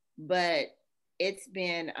 But it's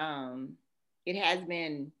been it has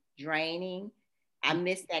been draining. I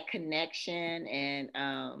miss that connection, and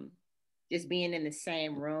just being in the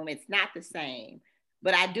same room. It's not the same,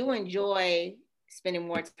 but I do enjoy spending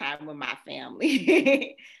more time with my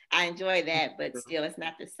family. I enjoy that, but still, it's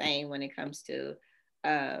not the same when it comes to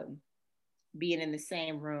um, being in the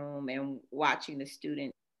same room and watching the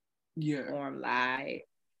student Yeah. perform live,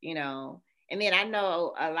 you know. And then I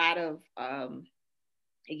know a lot of,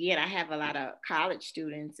 again, I have a lot of college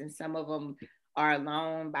students, and some of them are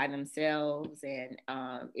alone by themselves, and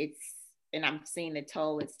I'm seeing the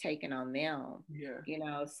toll it's taken on them. Yeah. You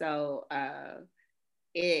know, so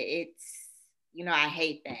it's I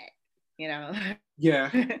hate that. You know. Yeah.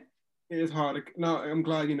 It is hard. No, I'm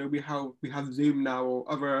glad we have Zoom now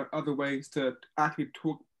or other ways to actually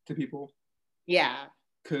talk to people. Yeah.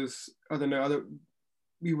 Because I don't know,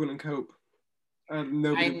 we wouldn't cope. I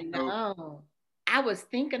Nobody would cope. know. I was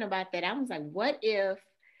thinking about that. I was like, what if,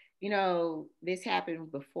 this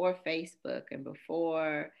happened before Facebook and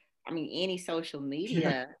before, any social Yeah.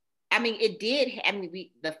 media. It did.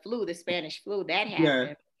 The Spanish flu, that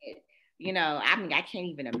Yeah. happened. I can't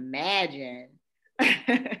even imagine.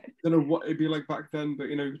 Don't know what it'd be like back then, but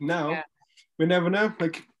now Yeah. we never know.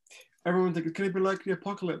 Like everyone's like, can it be like the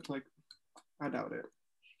apocalypse? Like, I doubt it.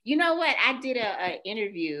 You know what? I did a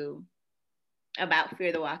interview about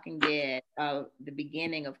Fear the Walking Dead, the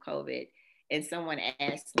beginning of COVID, and someone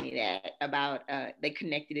asked me that about they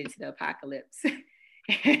connected it to the apocalypse.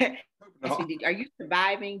 Are you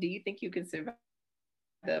surviving? Do you think you can survive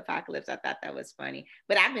the apocalypse? I thought that was funny,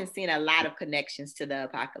 but I've been seeing a lot of connections to the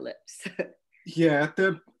apocalypse. Yeah,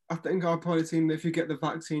 I think I've probably seen that if you get the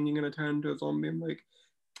vaccine, you're gonna turn into a zombie. I'm like,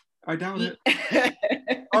 I doubt it.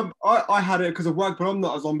 I had it because of work, but I'm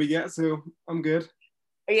not a zombie yet, so I'm good.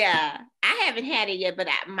 Yeah, I haven't had it yet, but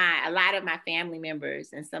a lot of my family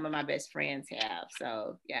members and some of my best friends have.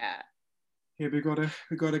 So yeah. Yeah, we gotta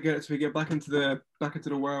get it so we get back into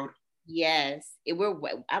the world. Yes,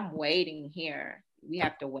 I'm waiting here. We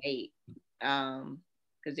have to wait,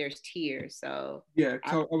 because there's tiers. So yeah,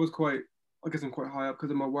 I guess I'm quite high up because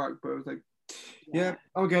of my work, but I was like, yeah,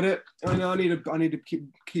 I'll get it. I know I need to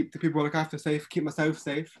keep the people I look after safe, keep myself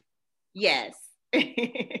safe. Yes.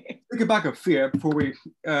 Thinking back of fear before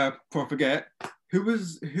I forget, who would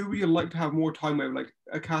you like to have more time with, like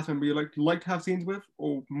a cast member you like to have scenes with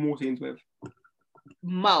or more scenes with?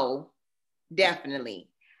 Mo, definitely.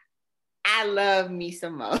 I love me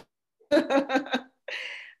some Mo.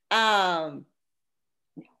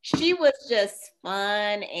 She was just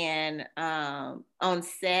fun and on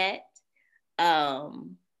set. Mo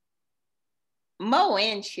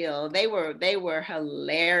and Chill, they were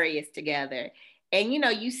hilarious together. And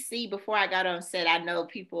you see, before I got on set, I know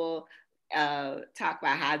people talk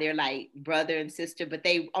about how they're like brother and sister, but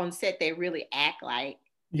they on set they really act like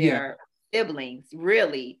Yeah, they're siblings,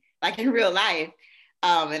 really, like in real life.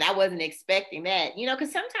 And I wasn't expecting that,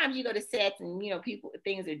 because sometimes you go to sets and people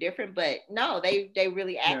things are different, but no, they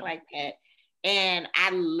really act like that, and I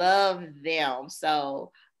love them.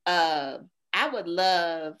 So I would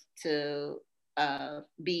love to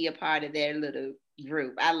be a part of their little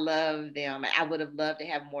group. I love them. I would have loved to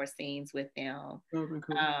have more scenes with them. that would be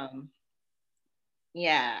cool.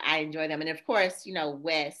 Yeah, I enjoy them, and of course,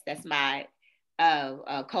 Wes. That's my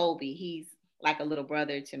Colby. He's like a little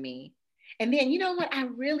brother to me. And then you know what? I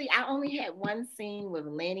only had one scene with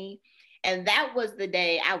Lenny, and that was the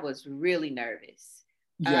day I was really nervous.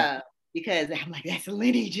 Yeah. Because I'm like, that's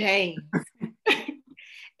Lenny James.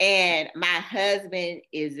 And my husband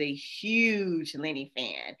is a huge Lenny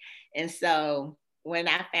fan. And so when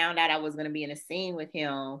I found out I was going to be in a scene with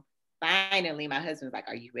him, finally my husband's like,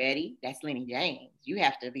 are you ready? That's Lenny James. You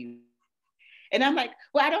have to be. And I'm like,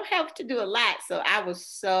 well, I don't have to do a lot. So I was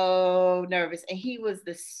so nervous. And he was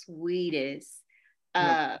the sweetest,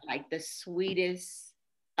 like the sweetest,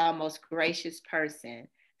 most gracious person.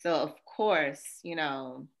 So of course,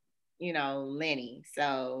 Lenny.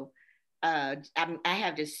 So I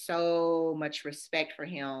have just so much respect for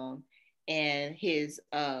him and his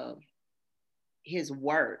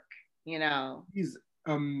work. He's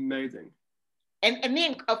amazing. And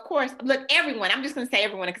then of course, look, everyone. I'm just gonna say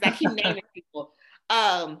everyone because I keep naming people.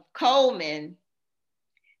 Coleman,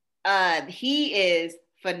 he is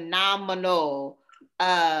phenomenal.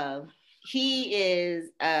 He is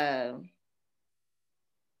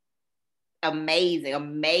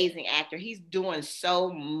amazing actor. He's doing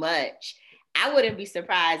so much. I wouldn't be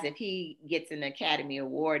surprised if he gets an Academy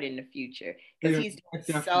Award in the future because he's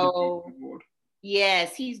doing so.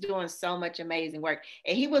 Yes, he's doing so much amazing work.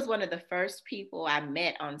 And he was one of the first people I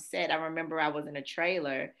met on set. I remember I was in a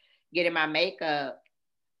trailer getting my makeup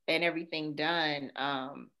and everything done.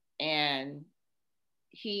 And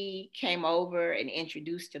he came over and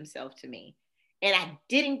introduced himself to me. And I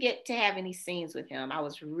didn't get to have any scenes with him. I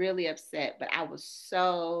was really upset, but I was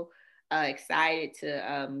so excited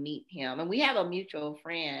to meet him. And we have a mutual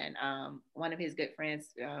friend, one of his good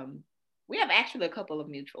friends. We have actually a couple of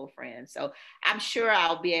mutual friends. So I'm sure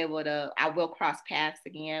I will cross paths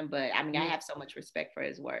again, but I have so much respect for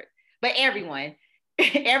his work. But everyone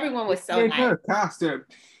was so nice. Cast it.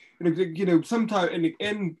 you know, sometimes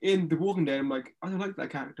in The Walking Dead, I'm like, I don't like that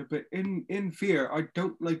character, but in Fear, I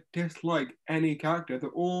don't like dislike any character. They're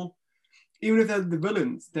all, even if they're the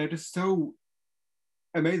villains, they're just so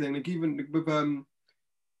amazing. Like even with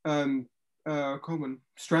Coleman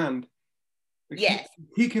Strand, like Yes.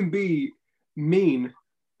 he can be mean,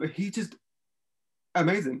 but he's just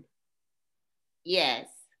amazing. Yes.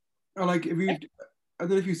 I like if you, I don't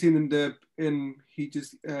know if you've seen in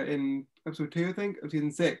episode 2, I think, of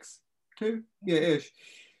season 6, 2, yeah, ish.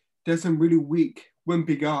 There's some really weak,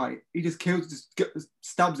 wimpy guy. He just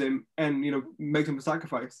stabs him, and you know makes him a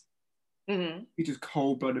sacrifice. Mm-hmm. He's just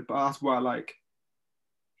cold blooded, but that's what I like.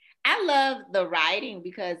 I love the writing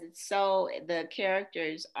because it's so the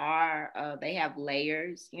characters are they have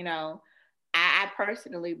layers. You know, I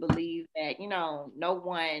personally believe that no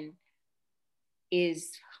one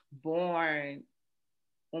is born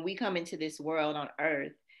when we come into this world on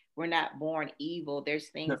earth. We're not born evil. There's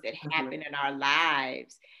No, things that definitely. happen in our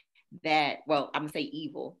lives that, well, I'm gonna say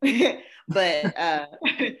evil, but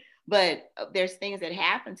but there's things that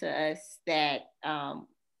happen to us that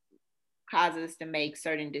cause us to make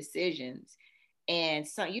certain decisions. And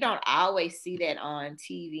so you don't always see that on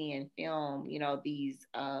TV and film, these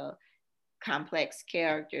complex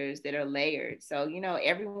characters that are layered. So,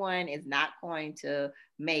 everyone is not going to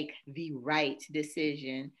make the right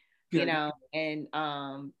decision, Yeah, and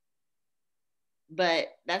but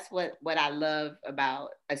that's what I love about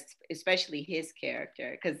especially his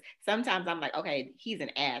character, because sometimes I'm like, okay, he's an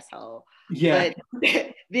asshole, yeah,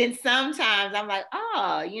 but then sometimes I'm like,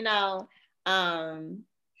 oh,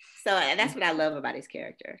 so that's what I love about his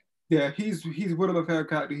character. yeah. He's one of my favorite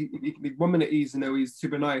characters. 1 minute he's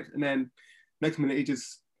super nice, and then next minute he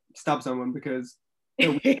just stabs someone because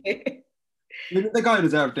the guy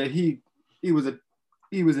deserved it. He was a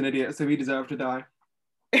he was an idiot, so he deserved to die.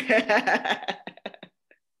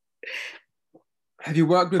 Have you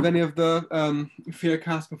worked with any of the Fear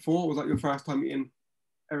cast before? Or was that your first time meeting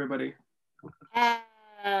everybody?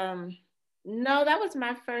 um, no, that was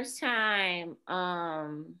my first time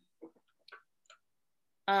um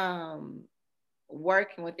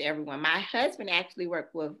working with everyone. My husband actually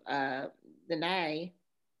worked with Danae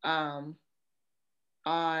um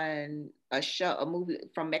on a movie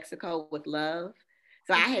from Mexico with Love.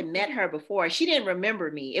 So I had met her before. She didn't remember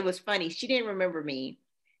me. It was funny. She didn't remember me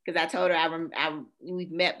because I told her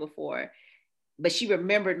we've met before, but she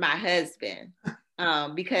remembered my husband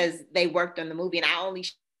because they worked on the movie, and I only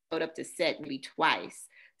showed up to set maybe twice.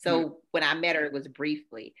 Yeah. So when I met her, it was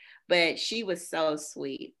briefly, but she was so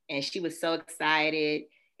sweet and she was so excited.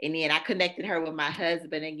 And then I connected her with my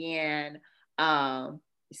husband again.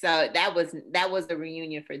 So that was a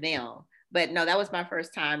reunion for them. But no, that was my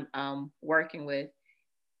first time working with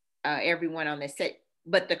everyone on the set.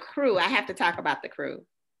 But the crew, I have to talk about the crew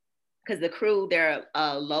because the crew, they're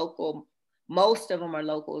local. Most of them are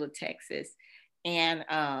local to Texas, and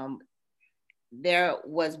there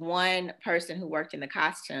was one person who worked in the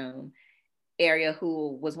costume area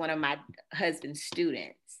who was one of my husband's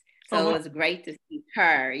students. Oh, So it wow. was great to see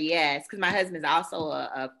her. Yes, because my husband is also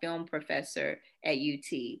a film professor at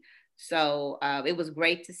UT. So it was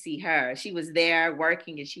great to see her. She was there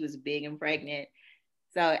working and she was big and pregnant.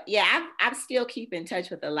 So yeah, I still keep in touch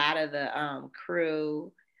with a lot of the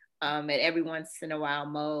crew. And every once in a while,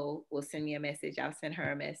 Mo will send me a message. I'll send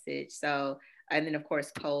her a message. So, and then of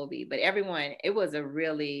course Colby. But everyone, it was a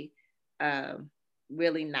really,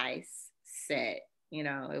 really nice set.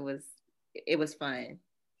 It was fun.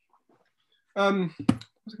 What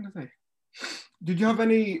was I gonna say? Did you have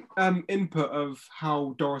any input of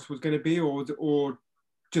how Doris was going to be, or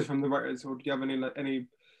just from the writers, or did you have any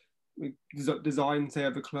design, say,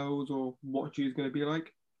 of the clothes or what she was going to be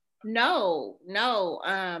like? No, no.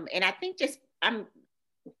 And I think just I'm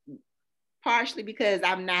partially because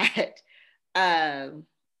I'm not um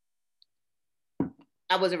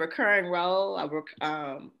I was a recurring role.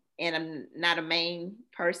 And I'm not a main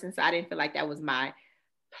person, so I didn't feel like that was my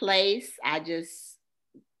place. I just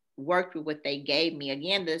worked with what they gave me.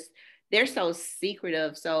 Again, they're so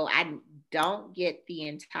secretive, so I don't get the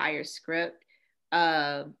entire script.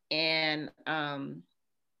 And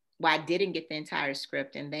well, I didn't get the entire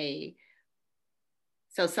script, and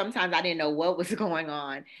so sometimes I didn't know what was going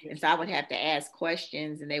on, and so I would have to ask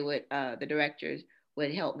questions, and the directors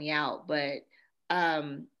would help me out. But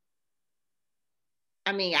um,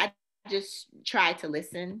 I mean, I just tried to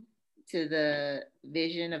listen to the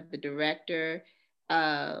vision of the director.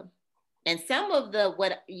 Uh, and some of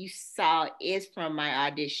what you saw is from my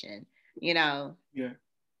audition, you know, Yeah.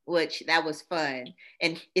 which that was fun.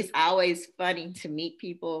 And it's always funny to meet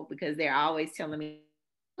people because they're always telling me,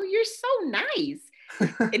 oh, you're so nice.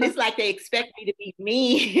 And it's like they expect me to be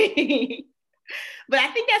mean. But I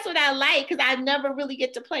think that's what I like, because I never really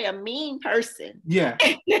get to play a mean person. Yeah.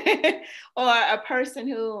 Or a person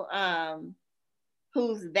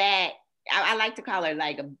who's that, I like to call her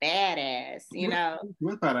like a badass, you know.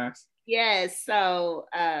 With badass. Yes. So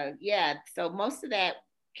yeah, so most of that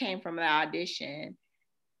came from the audition.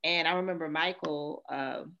 And I remember Michael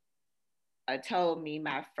told me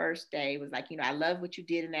my first day was like, I love what you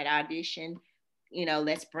did in that audition.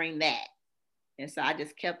 Let's bring that. And so I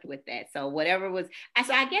just kept with that. So whatever was,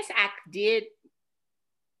 so I guess I did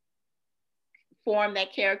form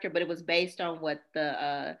that character, but it was based on what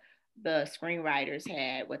the screenwriters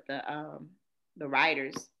had, what the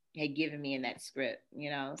writers had given me in that script.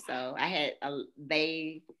 So I had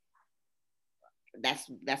that's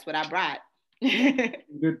what I brought. You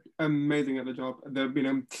did amazing at the job.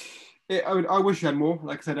 I wish you had more,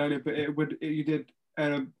 like I said earlier, but you did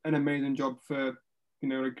an amazing job for,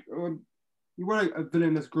 you were like a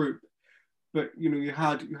villainous group, but you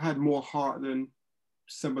had more heart than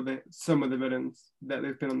some of the villains that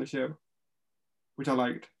they've been on the show, which I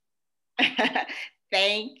liked.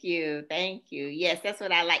 Thank you. Yes, that's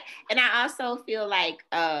what I like. And I also feel like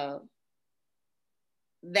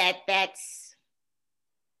that's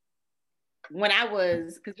when I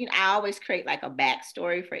was, because I always create like a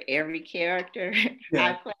backstory for every character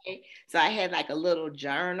I play. So I had like a little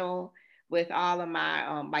journal with all of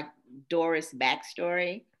my like Doris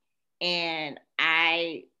backstory. And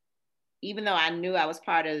even though I knew I was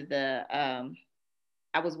part of I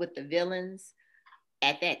was with the villains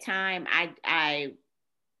at that time,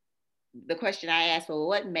 the question I asked, well,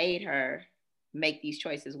 what made her make these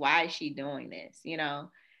choices? Why is she doing this?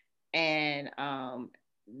 And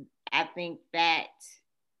I think that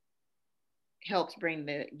helps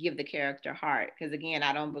give the character heart. Because again,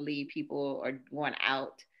 I don't believe people are going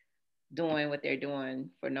out doing what they're doing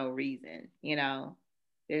for no reason.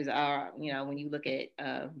 There's when you look at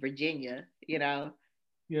Virginia, Yeah,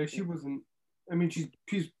 she wasn't. I mean, she's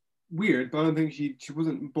weird, but I don't think she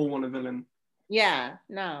wasn't born a villain. Yeah,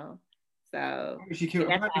 no. So she killed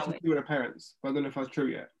her parents, but I don't know if that's true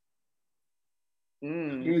yet.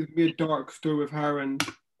 Mm. It would be a dark story with her and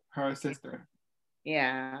her sister.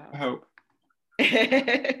 Yeah. I hope.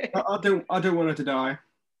 I don't want her to die.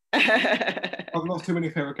 I've lost too many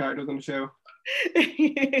favorite characters on the show.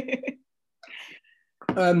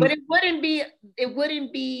 But it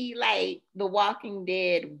wouldn't be like the Walking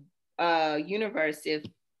Dead universe if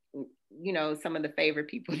some of the favorite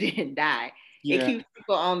people didn't die. Yeah. It keeps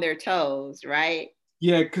people on their toes, right?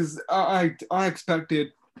 Yeah, because I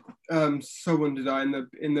expected someone to die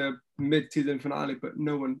in the mid-season finale, but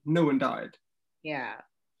no one died. Yeah.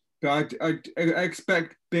 But I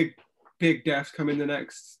expect big deaths come in the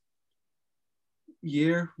next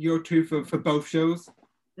year or two for both shows.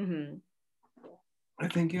 Mm-hmm. I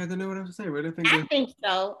think, I don't know what else to say, really. I think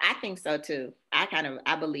so. I think so too.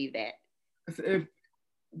 I believe that. If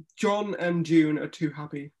John and June are too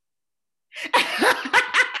happy.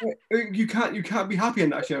 You can't be happy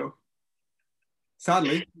in that show.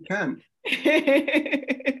 Sadly, you can't.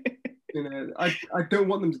 I don't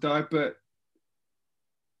want them to die, but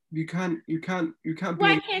you can't.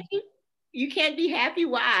 Why can't you? You can't be happy.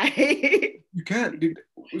 Why? You can't. Dude,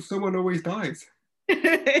 someone always dies.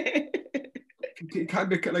 It can't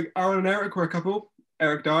be like Aaron and Eric were a couple.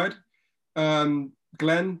 Eric died.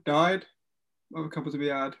 Glenn died. Other couples we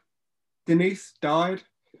had. Denise died.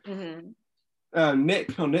 Mm-hmm.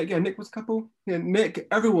 Nick was a couple. Yeah, Nick.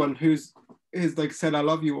 Everyone who's like said I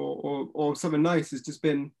love you or something nice has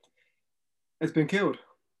been killed.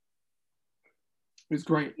 It was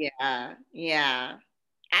great. Yeah.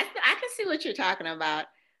 I can see what you're talking about.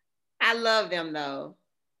 I love them though.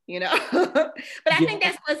 But I think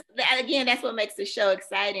that's what makes the show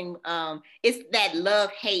exciting. It's that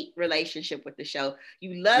love-hate relationship with the show.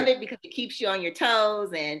 You love it because it keeps you on your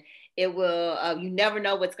toes, and it will you never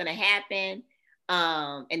know what's going to happen,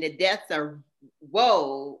 and the deaths are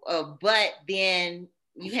but then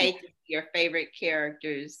you hate to see your favorite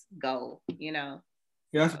characters go.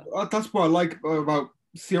 Yeah, that's what I like about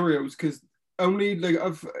serials, because only like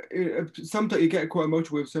sometimes you get quite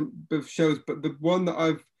emotional with shows, but the one that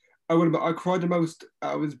I cried the most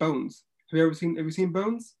was Bones. Have you seen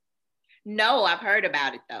Bones? No, I've heard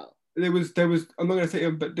about it though. There was I'm not gonna say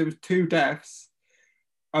it, but there was 2 deaths.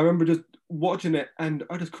 I remember just watching it and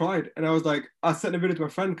I just cried, and I was like, I sent a video to my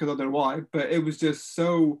friend because I don't know why, but it was just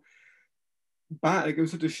so bad. Like, it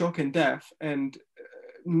was such a shocking death, and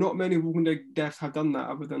not many Walking Dead deaths have done that,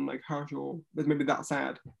 other than like Herschel. That's maybe that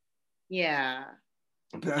sad. Yeah,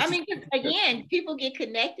 I mean, again, people get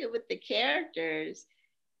connected with the characters.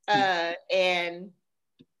 And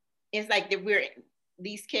it's like that we're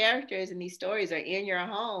these characters and these stories are in your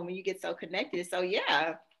home and you get so connected. So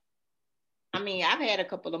yeah, I mean, I've had a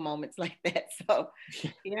couple of moments like that. So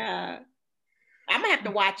yeah, I'm gonna have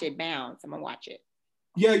to watch it. Bounce. I'm gonna watch it.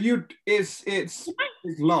 Yeah, it's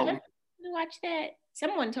long. Watch that.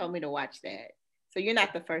 Someone told me to watch that. So you're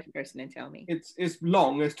not the first person to tell me. It's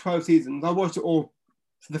long. It's 12 seasons. I watched it all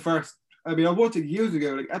for the first. I mean, I watched it years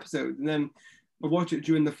ago, like episodes, and then I watched it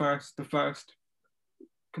during the first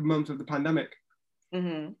months of the pandemic.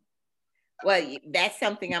 Mm-hmm. Well, that's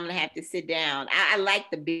something I'm gonna have to sit down. I like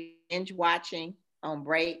the binge watching on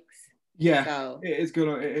breaks. Yeah, so. It is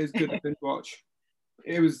good. It is good to binge watch.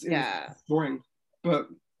 It was boring, but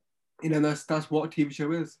you know that's what a TV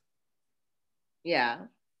show is. Yeah.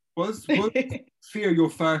 Was Fear your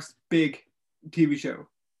first big TV show?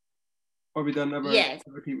 Or have you done other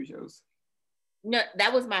TV shows? No,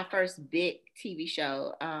 that was my first big TV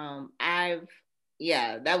show.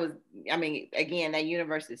 That was, I mean, again, that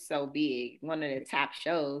universe is so big, one of the top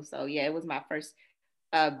shows. So yeah, it was my first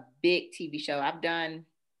big TV show. I've done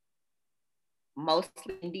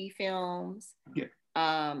mostly indie films. Yeah.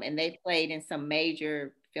 And they played in some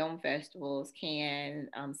major film festivals, Cannes,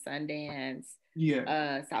 Sundance,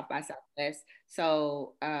 South by Southwest.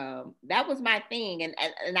 So that was my thing. And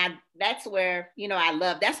that's where, you know, I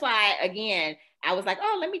love, that's why, again, I was like,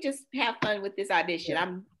 oh, let me just have fun with this audition. Yeah.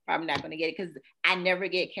 I'm probably not going to get it because I never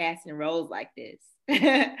get cast in roles like this.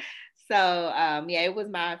 So it was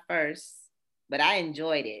my first, but I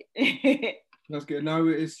enjoyed it. That's good. Now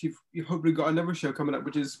you've hopefully got another show coming up,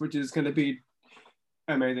 which is going to be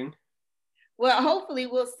amazing. Well, hopefully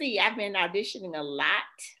we'll see. I've been auditioning a lot.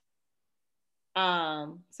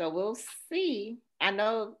 So we'll see. I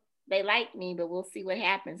know they like me, but we'll see what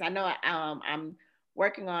happens. I know I'm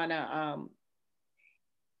working on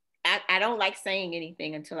I don't like saying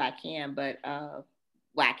anything until I can, but I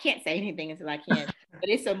can't say anything until I can. But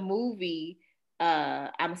it's a movie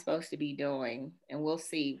I'm supposed to be doing, and we'll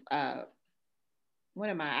see. What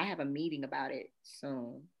am I? I have a meeting about it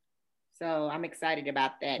soon. So I'm excited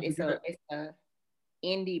about that. It's a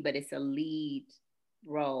indie, but it's a lead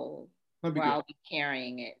role where I'll be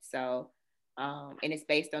carrying it. So, and it's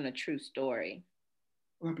based on a true story.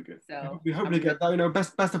 That'd be good. So we hope to get that. You know,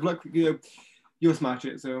 best of luck. You'll smash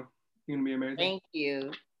it. So you're gonna be amazing. Thank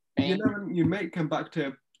you. You may come back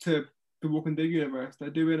to the Walking Dead universe. They're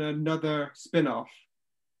doing another spin-off.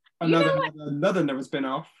 Another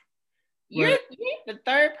spin-off. You're the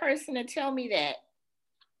third person to tell me that.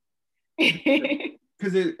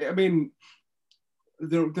 Because I mean, I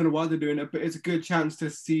don't know why they're doing it, but it's a good chance to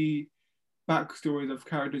see backstories of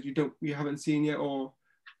characters you haven't seen yet, or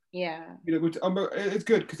you know, it's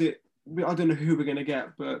good because I don't know who we're gonna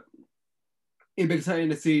get, but it'd be exciting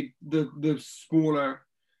to see the smaller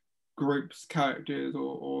groups, characters,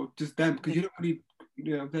 or just them, because you don't really,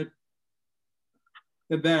 you know, they're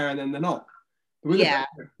there and then they're not. Weird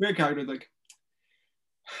characters, like,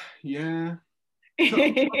 yeah. So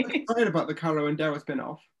I'm excited about the Carlo and Daryl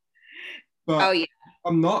spin-off, but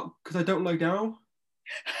I'm not, because I don't like Daryl.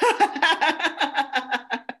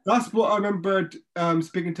 That's what I remembered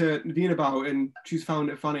speaking to Nadine about, and she's found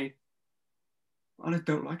it funny. I just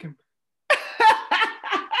don't like him.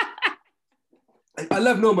 I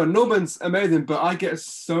love Norman. Norman's amazing, but I get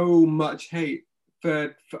so much hate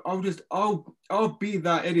for I'll be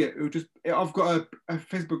that idiot who just, I've got a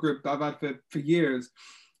Facebook group that I've had for years.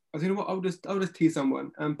 I was, you know what, I'll just tease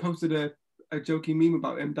someone, and posted a jokey meme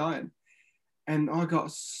about him dying, and I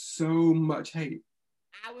got so much hate.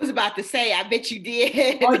 I was about to say, I bet you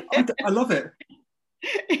did. I love it.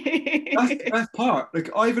 That's the best part. Like,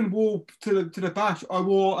 I even wore to the bash. I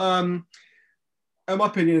wore, in my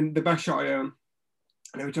opinion, the best shirt I own.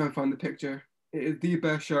 Let me try and find the picture. It is the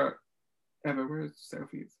best shirt ever. Where's the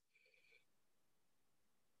selfies?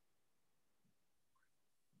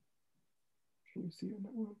 Can you see on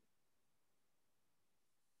that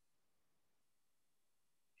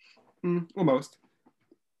one? Almost.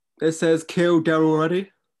 It says "Kill Daryl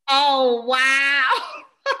already." Oh wow!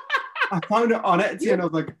 I found it on Etsy and I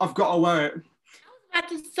was like, I've got to wear it.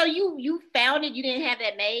 So you found it? You didn't have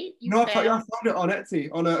that made? I found it on Etsy,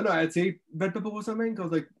 not Etsy, Redbubble or something. I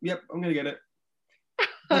was like, yep, I'm gonna get it.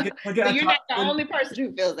 So you're not the only person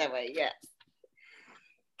who feels that way. Yes.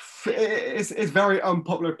 It's very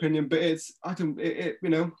unpopular opinion, but you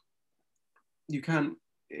know, you can't.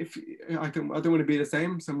 If I don't want to be the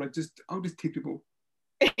same, so I'm like, I'll just teach people.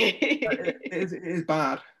 It is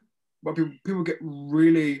bad, but people get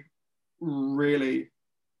really, really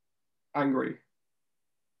angry.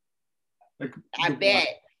 Like, I bet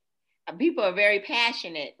people are very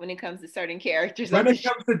passionate when it comes to certain characters. When it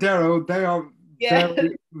comes to Daryl, they are Yeah.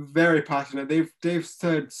 very, very passionate. They've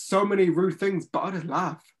said so many rude things, but I just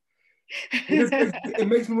laugh. It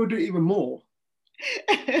makes me want to do it even more.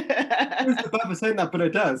 It's the bad for saying that, but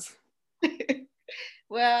it does.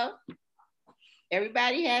 Well,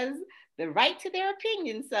 everybody has the right to their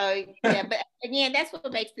opinion. So yeah, but again, that's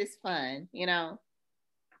what makes this fun, you know.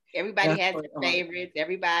 Everybody That's has what their favorites.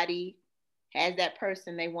 Everybody has that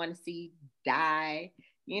person they want to see die,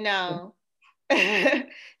 you know.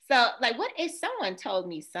 So like what if someone told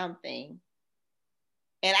me something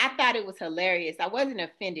and I thought it was hilarious? I wasn't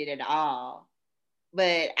offended at all,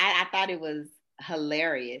 but I thought it was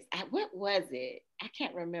hilarious. What was it? I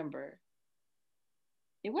can't remember.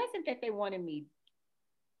 It wasn't that they wanted me.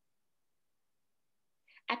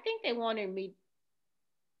 I think they wanted me.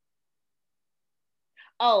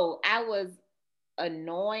 Oh, I was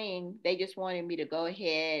annoying. They just wanted me to go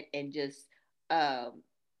ahead and just um,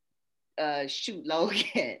 shoot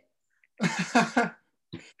Logan.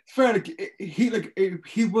 Fair, he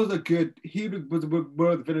was a good he was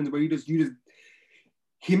one of the villains where he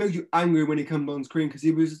makes you angry when he comes on screen because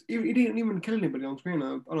he didn't even kill anybody on screen.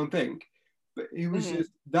 I don't think, but he was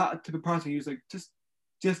just that type of person. He was like just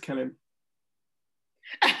kill him.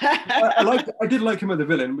 I did like him as a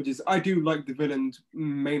villain, which is I do like the villains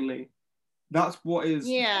mainly. That's what is.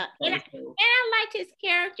 Yeah, and I liked his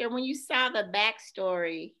character when you saw the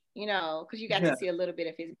backstory, you know, because you got to see a little bit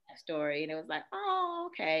of his backstory, and it was like, oh,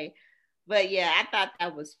 okay. But yeah, I thought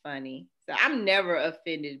that was funny. So I'm never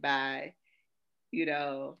offended by, you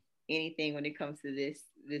know, anything when it comes to this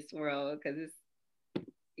world because it's,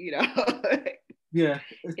 you know, Yeah,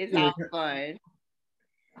 it's all fun.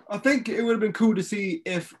 I think it would have been cool to see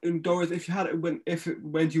if Doris, if you had it when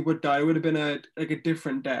you would die, it would have been a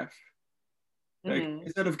different death. Like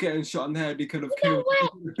instead of getting shot in the head, you could have killed,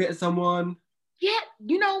 bit someone. Yeah,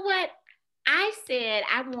 you know what? I said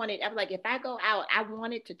I'm like, if I go out, I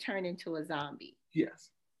wanted to turn into a zombie. Yes.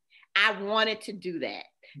 I wanted to do that.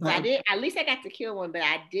 So I did, at least I got to kill one, but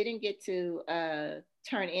I didn't get to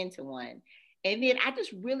turn into one. And then I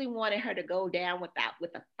just really wanted her to go down with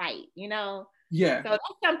a fight, you know? Yeah. So that's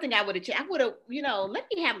something I would have, you know, let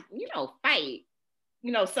me have, you know, fight,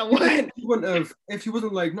 you know, someone. If she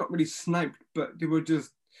wasn't like not really sniped, but they were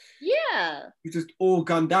just just all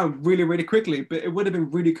gunned down really, really quickly. But it would have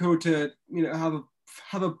been really cool to, you know,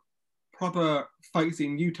 have a proper fight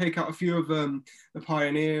scene. You take out a few of the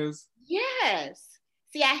pioneers. Yes.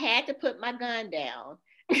 See, I had to put my gun down.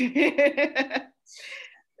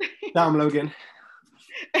 Damn, Logan.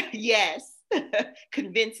 Yes.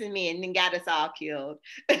 Convincing me and then got us all killed.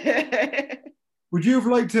 Would you have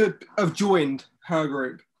liked to have joined her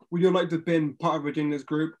group? Would you have liked to have been part of Virginia's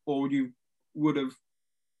group, or would have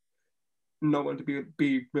not wanted to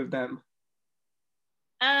be with them?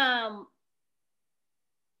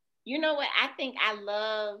 You know what? I think I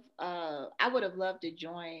would have loved to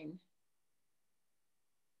join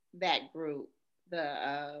that group.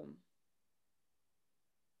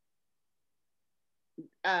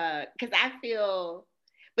 Because I feel,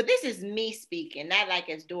 but this is me speaking, not like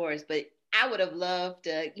as Doris, but I would have loved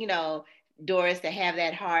to, you know, Doris to have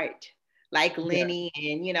that heart like Lenny.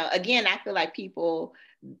 And, you know, again, I feel like people,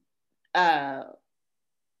 they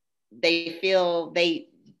feel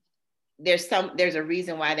there's a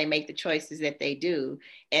reason why they make the choices that they do.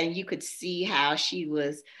 And you could see how she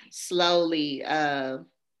was slowly,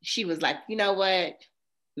 she was like, you know what,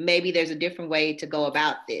 maybe there's a different way to go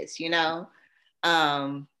about this, you know?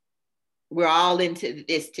 We're all into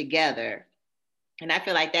this together. And I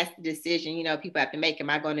feel like that's the decision, you know, people have to make.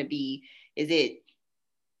 Is it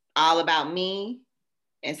all about me?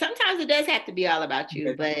 And sometimes it does have to be all about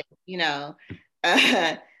you, but, you know,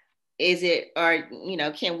 is it, or, you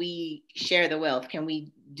know, can we share the wealth? Can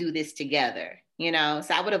we do this together? You know,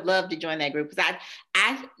 so I would have loved to join that group because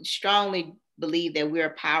I strongly believe that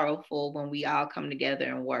we're powerful when we all come together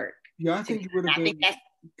and work. Yeah, I think it would have been. I think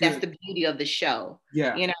that's the beauty of the show.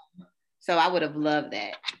 Yeah. You know, so I would have loved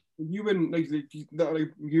that. You and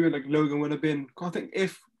like Logan would have been. I think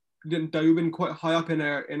if you didn't die, you've been quite high up in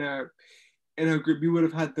her group. You would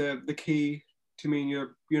have had the key to mean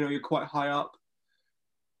you're quite high up.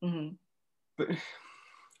 Mm-hmm. But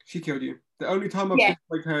she killed you. The only time I've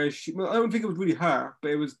like her, I don't think it was really her,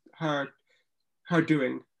 but it was her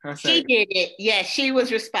doing. Her saying. She did it. Yeah, she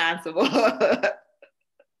was responsible.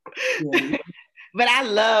 Yeah. But I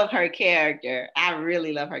love her character. I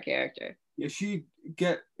really love her character. Yeah,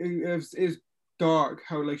 it's dark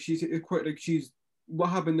how like she's quite like she's what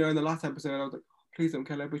happened there in the last episode. I was like, oh, please don't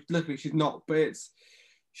kill her, but luckily she's not. But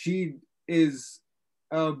she is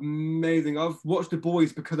amazing. I've watched The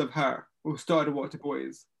Boys because of her. Or started to watch The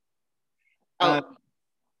Boys.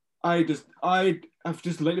 I've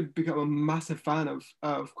just lately become a massive fan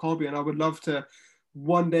of Colby, and I would love to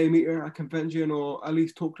one day meet her at a convention or at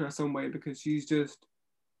least talk to her some way because she's just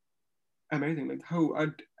amazing. Like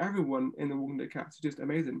everyone in the Walking Dead cast is just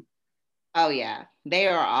amazing. Oh yeah, they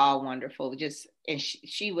are all wonderful. Just and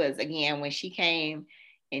she was again when she came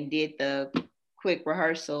and did the quick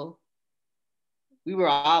rehearsal. We were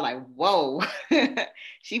all like, "Whoa!"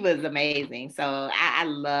 She was amazing. So I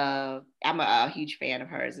love. I'm a huge fan of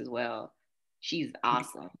hers as well. She's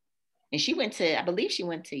awesome, and she went to. I believe she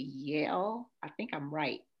went to Yale. I think I'm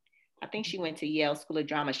right. I think she went to Yale School of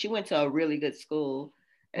Drama. She went to a really good school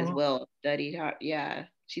as well. Studied her. Yeah,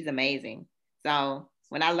 she's amazing. So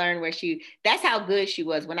when I learned that's how good she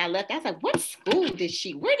was. When I left, I was like, what school did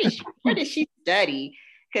she, where did she study?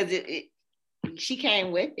 Because she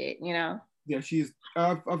came with it, you know? Yeah,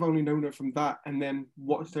 I've only known her from that and then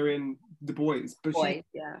watched her in The Boys, but she's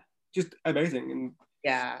just amazing. And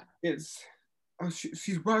yeah,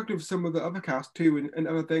 she's worked with some of the other cast too and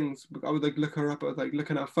other things. I would like look her up. I was like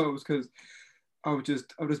looking at photos because I've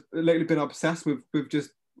just lately been obsessed with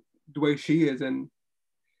just the way she is and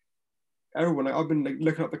everyone. Like, I've been like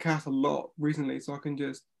looking up the cast a lot recently, so I can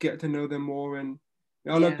just get to know them more. And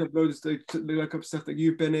I looked up loads of look up stuff that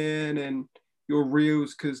you've been in and your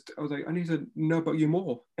reels because I was like, I need to know about you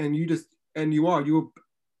more. And you were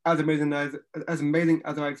as amazing as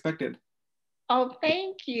I expected. Oh,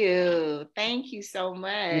 thank you so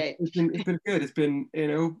much. It's been good. It's been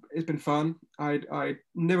it's been fun. I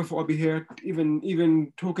never thought I'd be here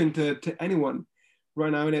even talking to anyone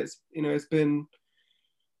right now, and it's been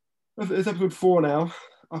it's episode 4 now.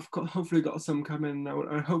 I've hopefully got some coming now,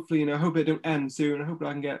 and hopefully I hope it don't end soon. I hope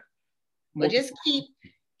I can get more. Well, just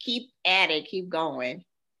keep at it, keep going,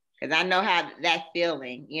 because I know how that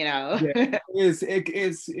feeling. Yeah, it is.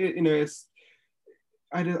 It's.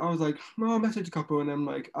 I was like, well, I'll message a couple, and then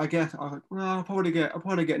like, I was like, well, I'll probably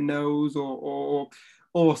get no's or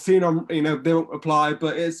seeing them, they won't reply.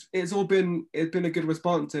 But it's been a good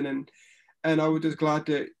response, and I was just glad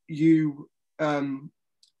that you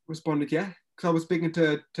responded, yeah, because I was speaking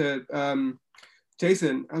to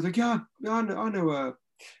Jason. I was like, yeah, I know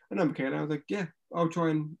Michaela. I was like, yeah, I'll try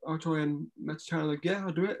and message her. Like, yeah,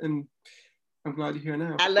 I'll do it, and I'm glad you're here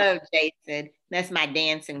now. I love Jason. That's my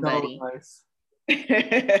dancing buddy. Nice.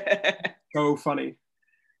 So funny,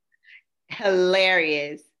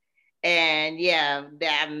 hilarious, and yeah,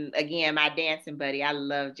 again my dancing buddy. I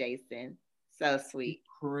love Jason. So sweet.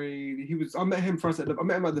 Crazy. I met him first. I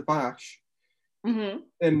met him at the Bash, and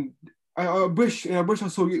I wish I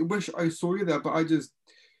saw you. I saw you there, but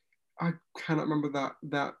I cannot remember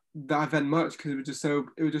that event much because it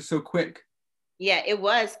was just so quick. Yeah, it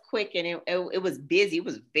was quick and it was busy. It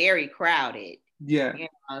was very crowded. Yeah.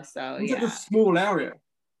 So it's like a small area.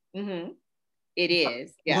 It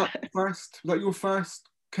is. Yeah. Was that your first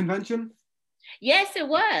convention? Yes, it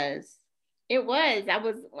was. It was.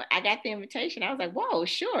 I got the invitation. I was like, whoa,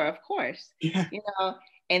 sure, of course. Yeah.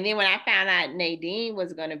 And then when I found out Nadine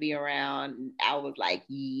was going to be around, I was like,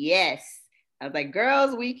 yes. I was like,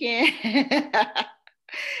 girls weekend.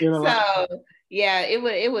 So yeah,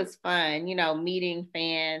 it was fun, meeting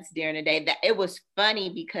fans during the day. That it was funny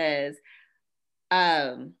because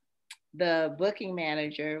the booking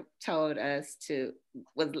manager told us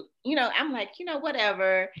I'm like,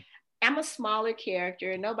 whatever. I'm a smaller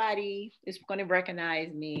character. Nobody is going to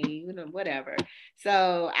recognize me, whatever.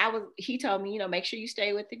 So he told me, make sure you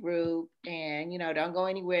stay with the group and, don't go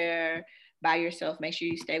anywhere by yourself. Make sure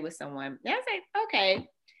you stay with someone. And I was like, okay.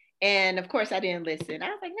 And of course I didn't listen. I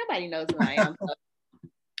was like, nobody knows who I am. So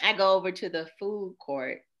I go over to the food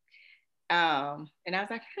court. And I was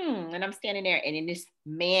like, and I'm standing there and then this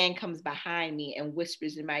man comes behind me and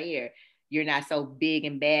whispers in my ear, you're not so big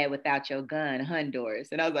and bad without your gun, Honduras.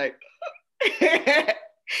 And I was like, and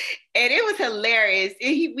it was hilarious.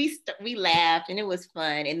 We laughed and it was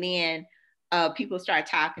fun. And then people started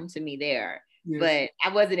talking to me there, but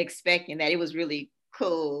I wasn't expecting that. It was really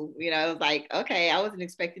cool. I was like, okay, I wasn't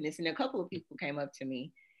expecting this. And a couple of people came up to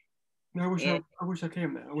me. No, I wish I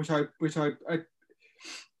came there.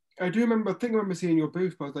 I do remember, I think I remember seeing your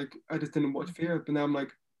booth, but I was like, I just didn't watch Fear. But now I'm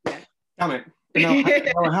like, damn it. But now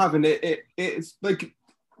I have, and it's like,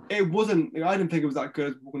 it wasn't, I didn't think it was that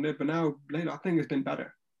good as Walking Dead, but now later, I think it's been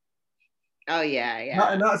better. Oh, yeah.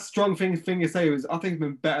 And that's a strong thing to say is, I think it's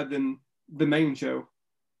been better than the main show.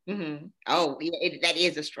 Mm-hmm. Oh, yeah, that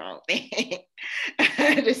is a strong thing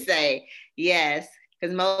to say. Yes,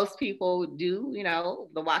 because most people do,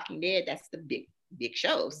 The Walking Dead, that's the big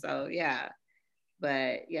show. So, yeah.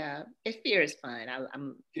 But yeah, Fear is fun.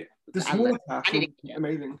 The smaller cast is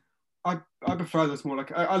amazing. I prefer the smaller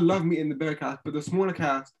cast. I love meeting the bigger cast, but the smaller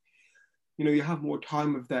cast you know, you have more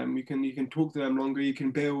time with them. You can talk to them longer. You can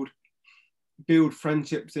build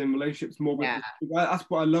friendships and relationships more with. Yeah. That's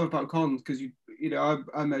what I love about cons, because you know,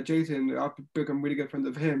 I met Jason. I've become really good friends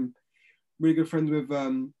with him. Really good friends with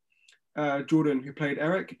Jordan, who played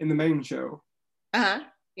Eric in the main show.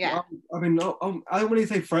 Yeah. I mean, I don't really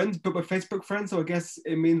say friends, but we're Facebook friends, so I guess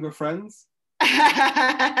it means we're friends.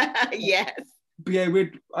 Yes. But yeah,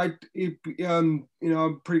 you know,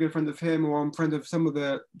 I'm pretty good friends with him, or I'm friends with some of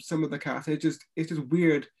the cast. It's just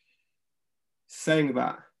weird saying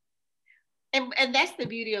that. And that's the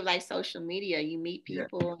beauty of like social media. You meet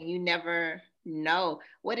people and you never know.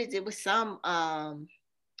 What is it with some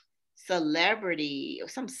celebrity or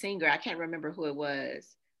some singer, I can't remember who it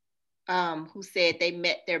was, who said they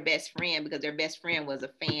met their best friend because their best friend was a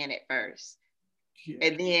fan at first. Yeah.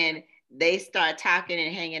 And then they start talking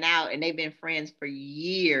and hanging out, and they've been friends for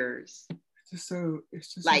years. It's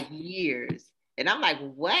just like years. And I'm like,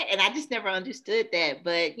 what? And I just never understood that.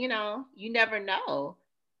 But you know, you never know.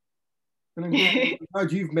 And I'm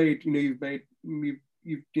glad you've made,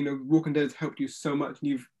 Walking Dead has helped you so much,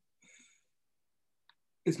 and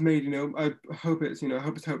it's made, I hope it's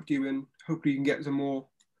helped you, and hopefully you can get some more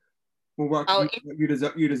work. Oh, you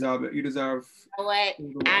deserve it. You deserve. You know what?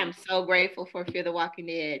 I'm so grateful for Fear the Walking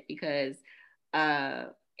Dead because,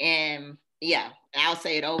 and yeah, I'll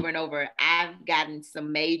say it over and over. I've gotten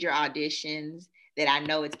some major auditions that I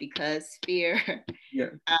know it's because Fear. Yeah.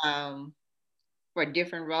 For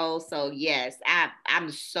different roles. So yes,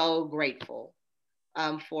 I'm so grateful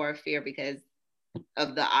for Fear because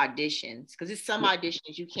of the auditions, because it's some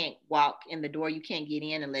auditions you can't walk in the door, you can't get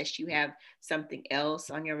in unless you have something else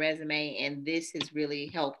on your resume, and this has really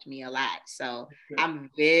helped me a lot, so I'm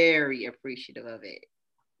very appreciative of it.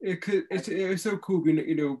 It's so cool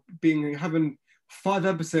having 5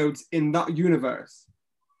 episodes in that universe.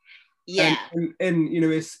 Yeah. And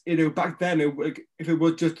it's back then if it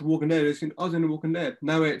was just Walking Dead, it's I was in The Walking Dead.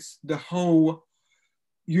 Now it's the whole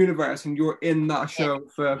universe, and you're in that show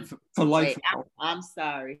for life. Wait, I'm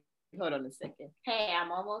sorry. Hold on a second. Hey,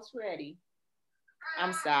 I'm almost ready.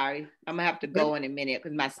 I'm sorry. I'm gonna have to go in a minute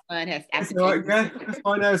because my son has. It's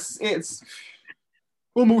fine. It's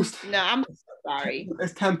almost. No, I'm sorry.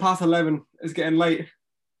 It's 11:10. It's getting late.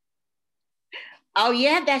 Oh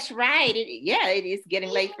yeah, that's right. It is getting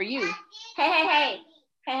late for you. Hey.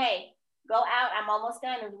 Go out. I'm almost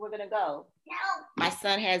done and we're gonna go. No. My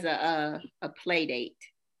son has a play date.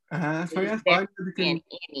 So yeah, fine.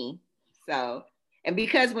 So, and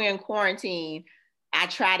because we're in quarantine, I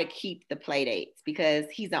try to keep the play dates because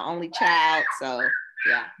he's the only child. So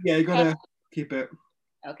yeah. Yeah, you gotta keep it.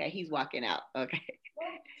 Okay, he's walking out. Okay.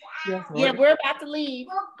 Yeah, right. We're about to leave.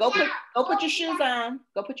 Go put your shoes on.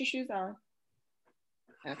 Go put your shoes on.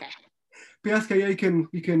 Okay. Bianca, yeah, you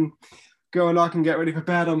can go and I can get ready for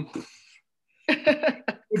bed.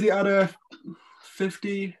 Was he at a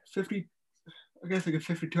 50, I guess like a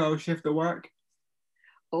 52-hour shift at work?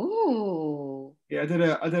 Oh. Yeah, I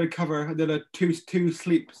did a cover. I did a two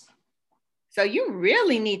sleeps. So you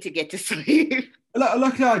really need to get to sleep.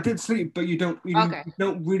 Luckily, I did sleep, but you don't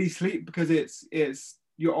really sleep because it's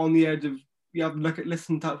you're on the edge of, you have to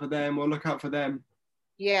listen out for them or look out for them.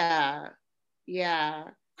 Yeah.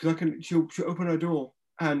 Because she'll open her door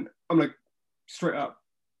and I'm like straight up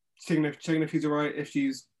checking if she's alright, if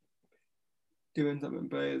she's doing something,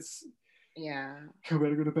 but it's I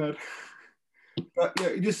better go to bed. But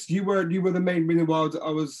yeah, you were the main reason why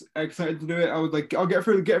I was excited to do it. I was like, I'll get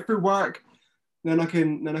through work, then I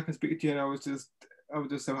can speak to you, and I was just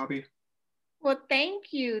so happy. Well,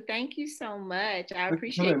 thank you so much. I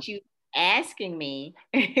appreciate you asking me.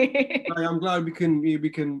 I'm glad we can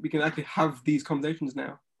actually have these conversations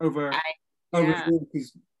now over Zoom,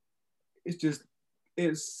 because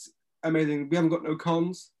it's amazing. We haven't got no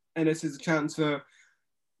cons, and this is a chance for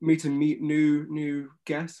me to meet new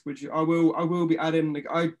guests, which I will be adding. Like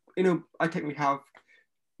I technically have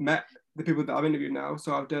met the people that I've interviewed now,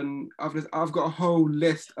 so I've got a whole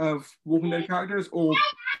list of Walking Dead characters or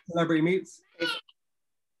celebrity meets.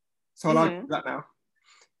 So I like that now.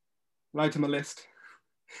 Right to my list.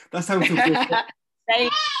 That sounds so good.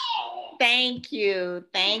 Thank you.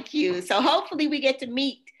 So hopefully we get to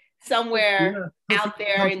meet somewhere out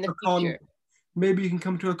there in the future. Maybe you can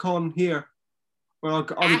come to a con here. Well,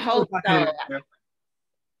 I hope so.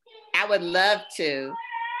 I would love to.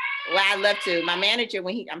 Well, I'd love to. My manager,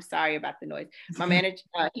 I'm sorry about the noise. My manager,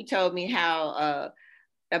 he told me how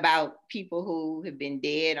about people who have been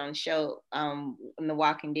dead on show, on The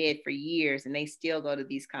Walking Dead for years, and they still go to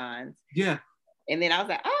these cons. Yeah. And then I was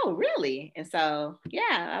like, oh, really? And so,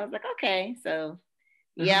 yeah, I was like, okay. So,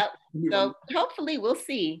 yep. So hopefully we'll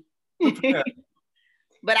see.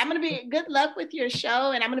 But I'm gonna be good luck with your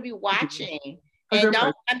show, and I'm gonna be watching. Thank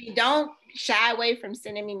And you don't shy away from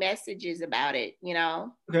sending me messages about it. You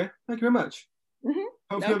know. Okay, thank you very much. Mm-hmm.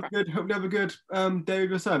 Hope you have a good day with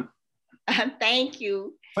your son. Thank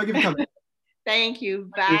you. Thank you for coming. Thank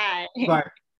you. Bye. Bye.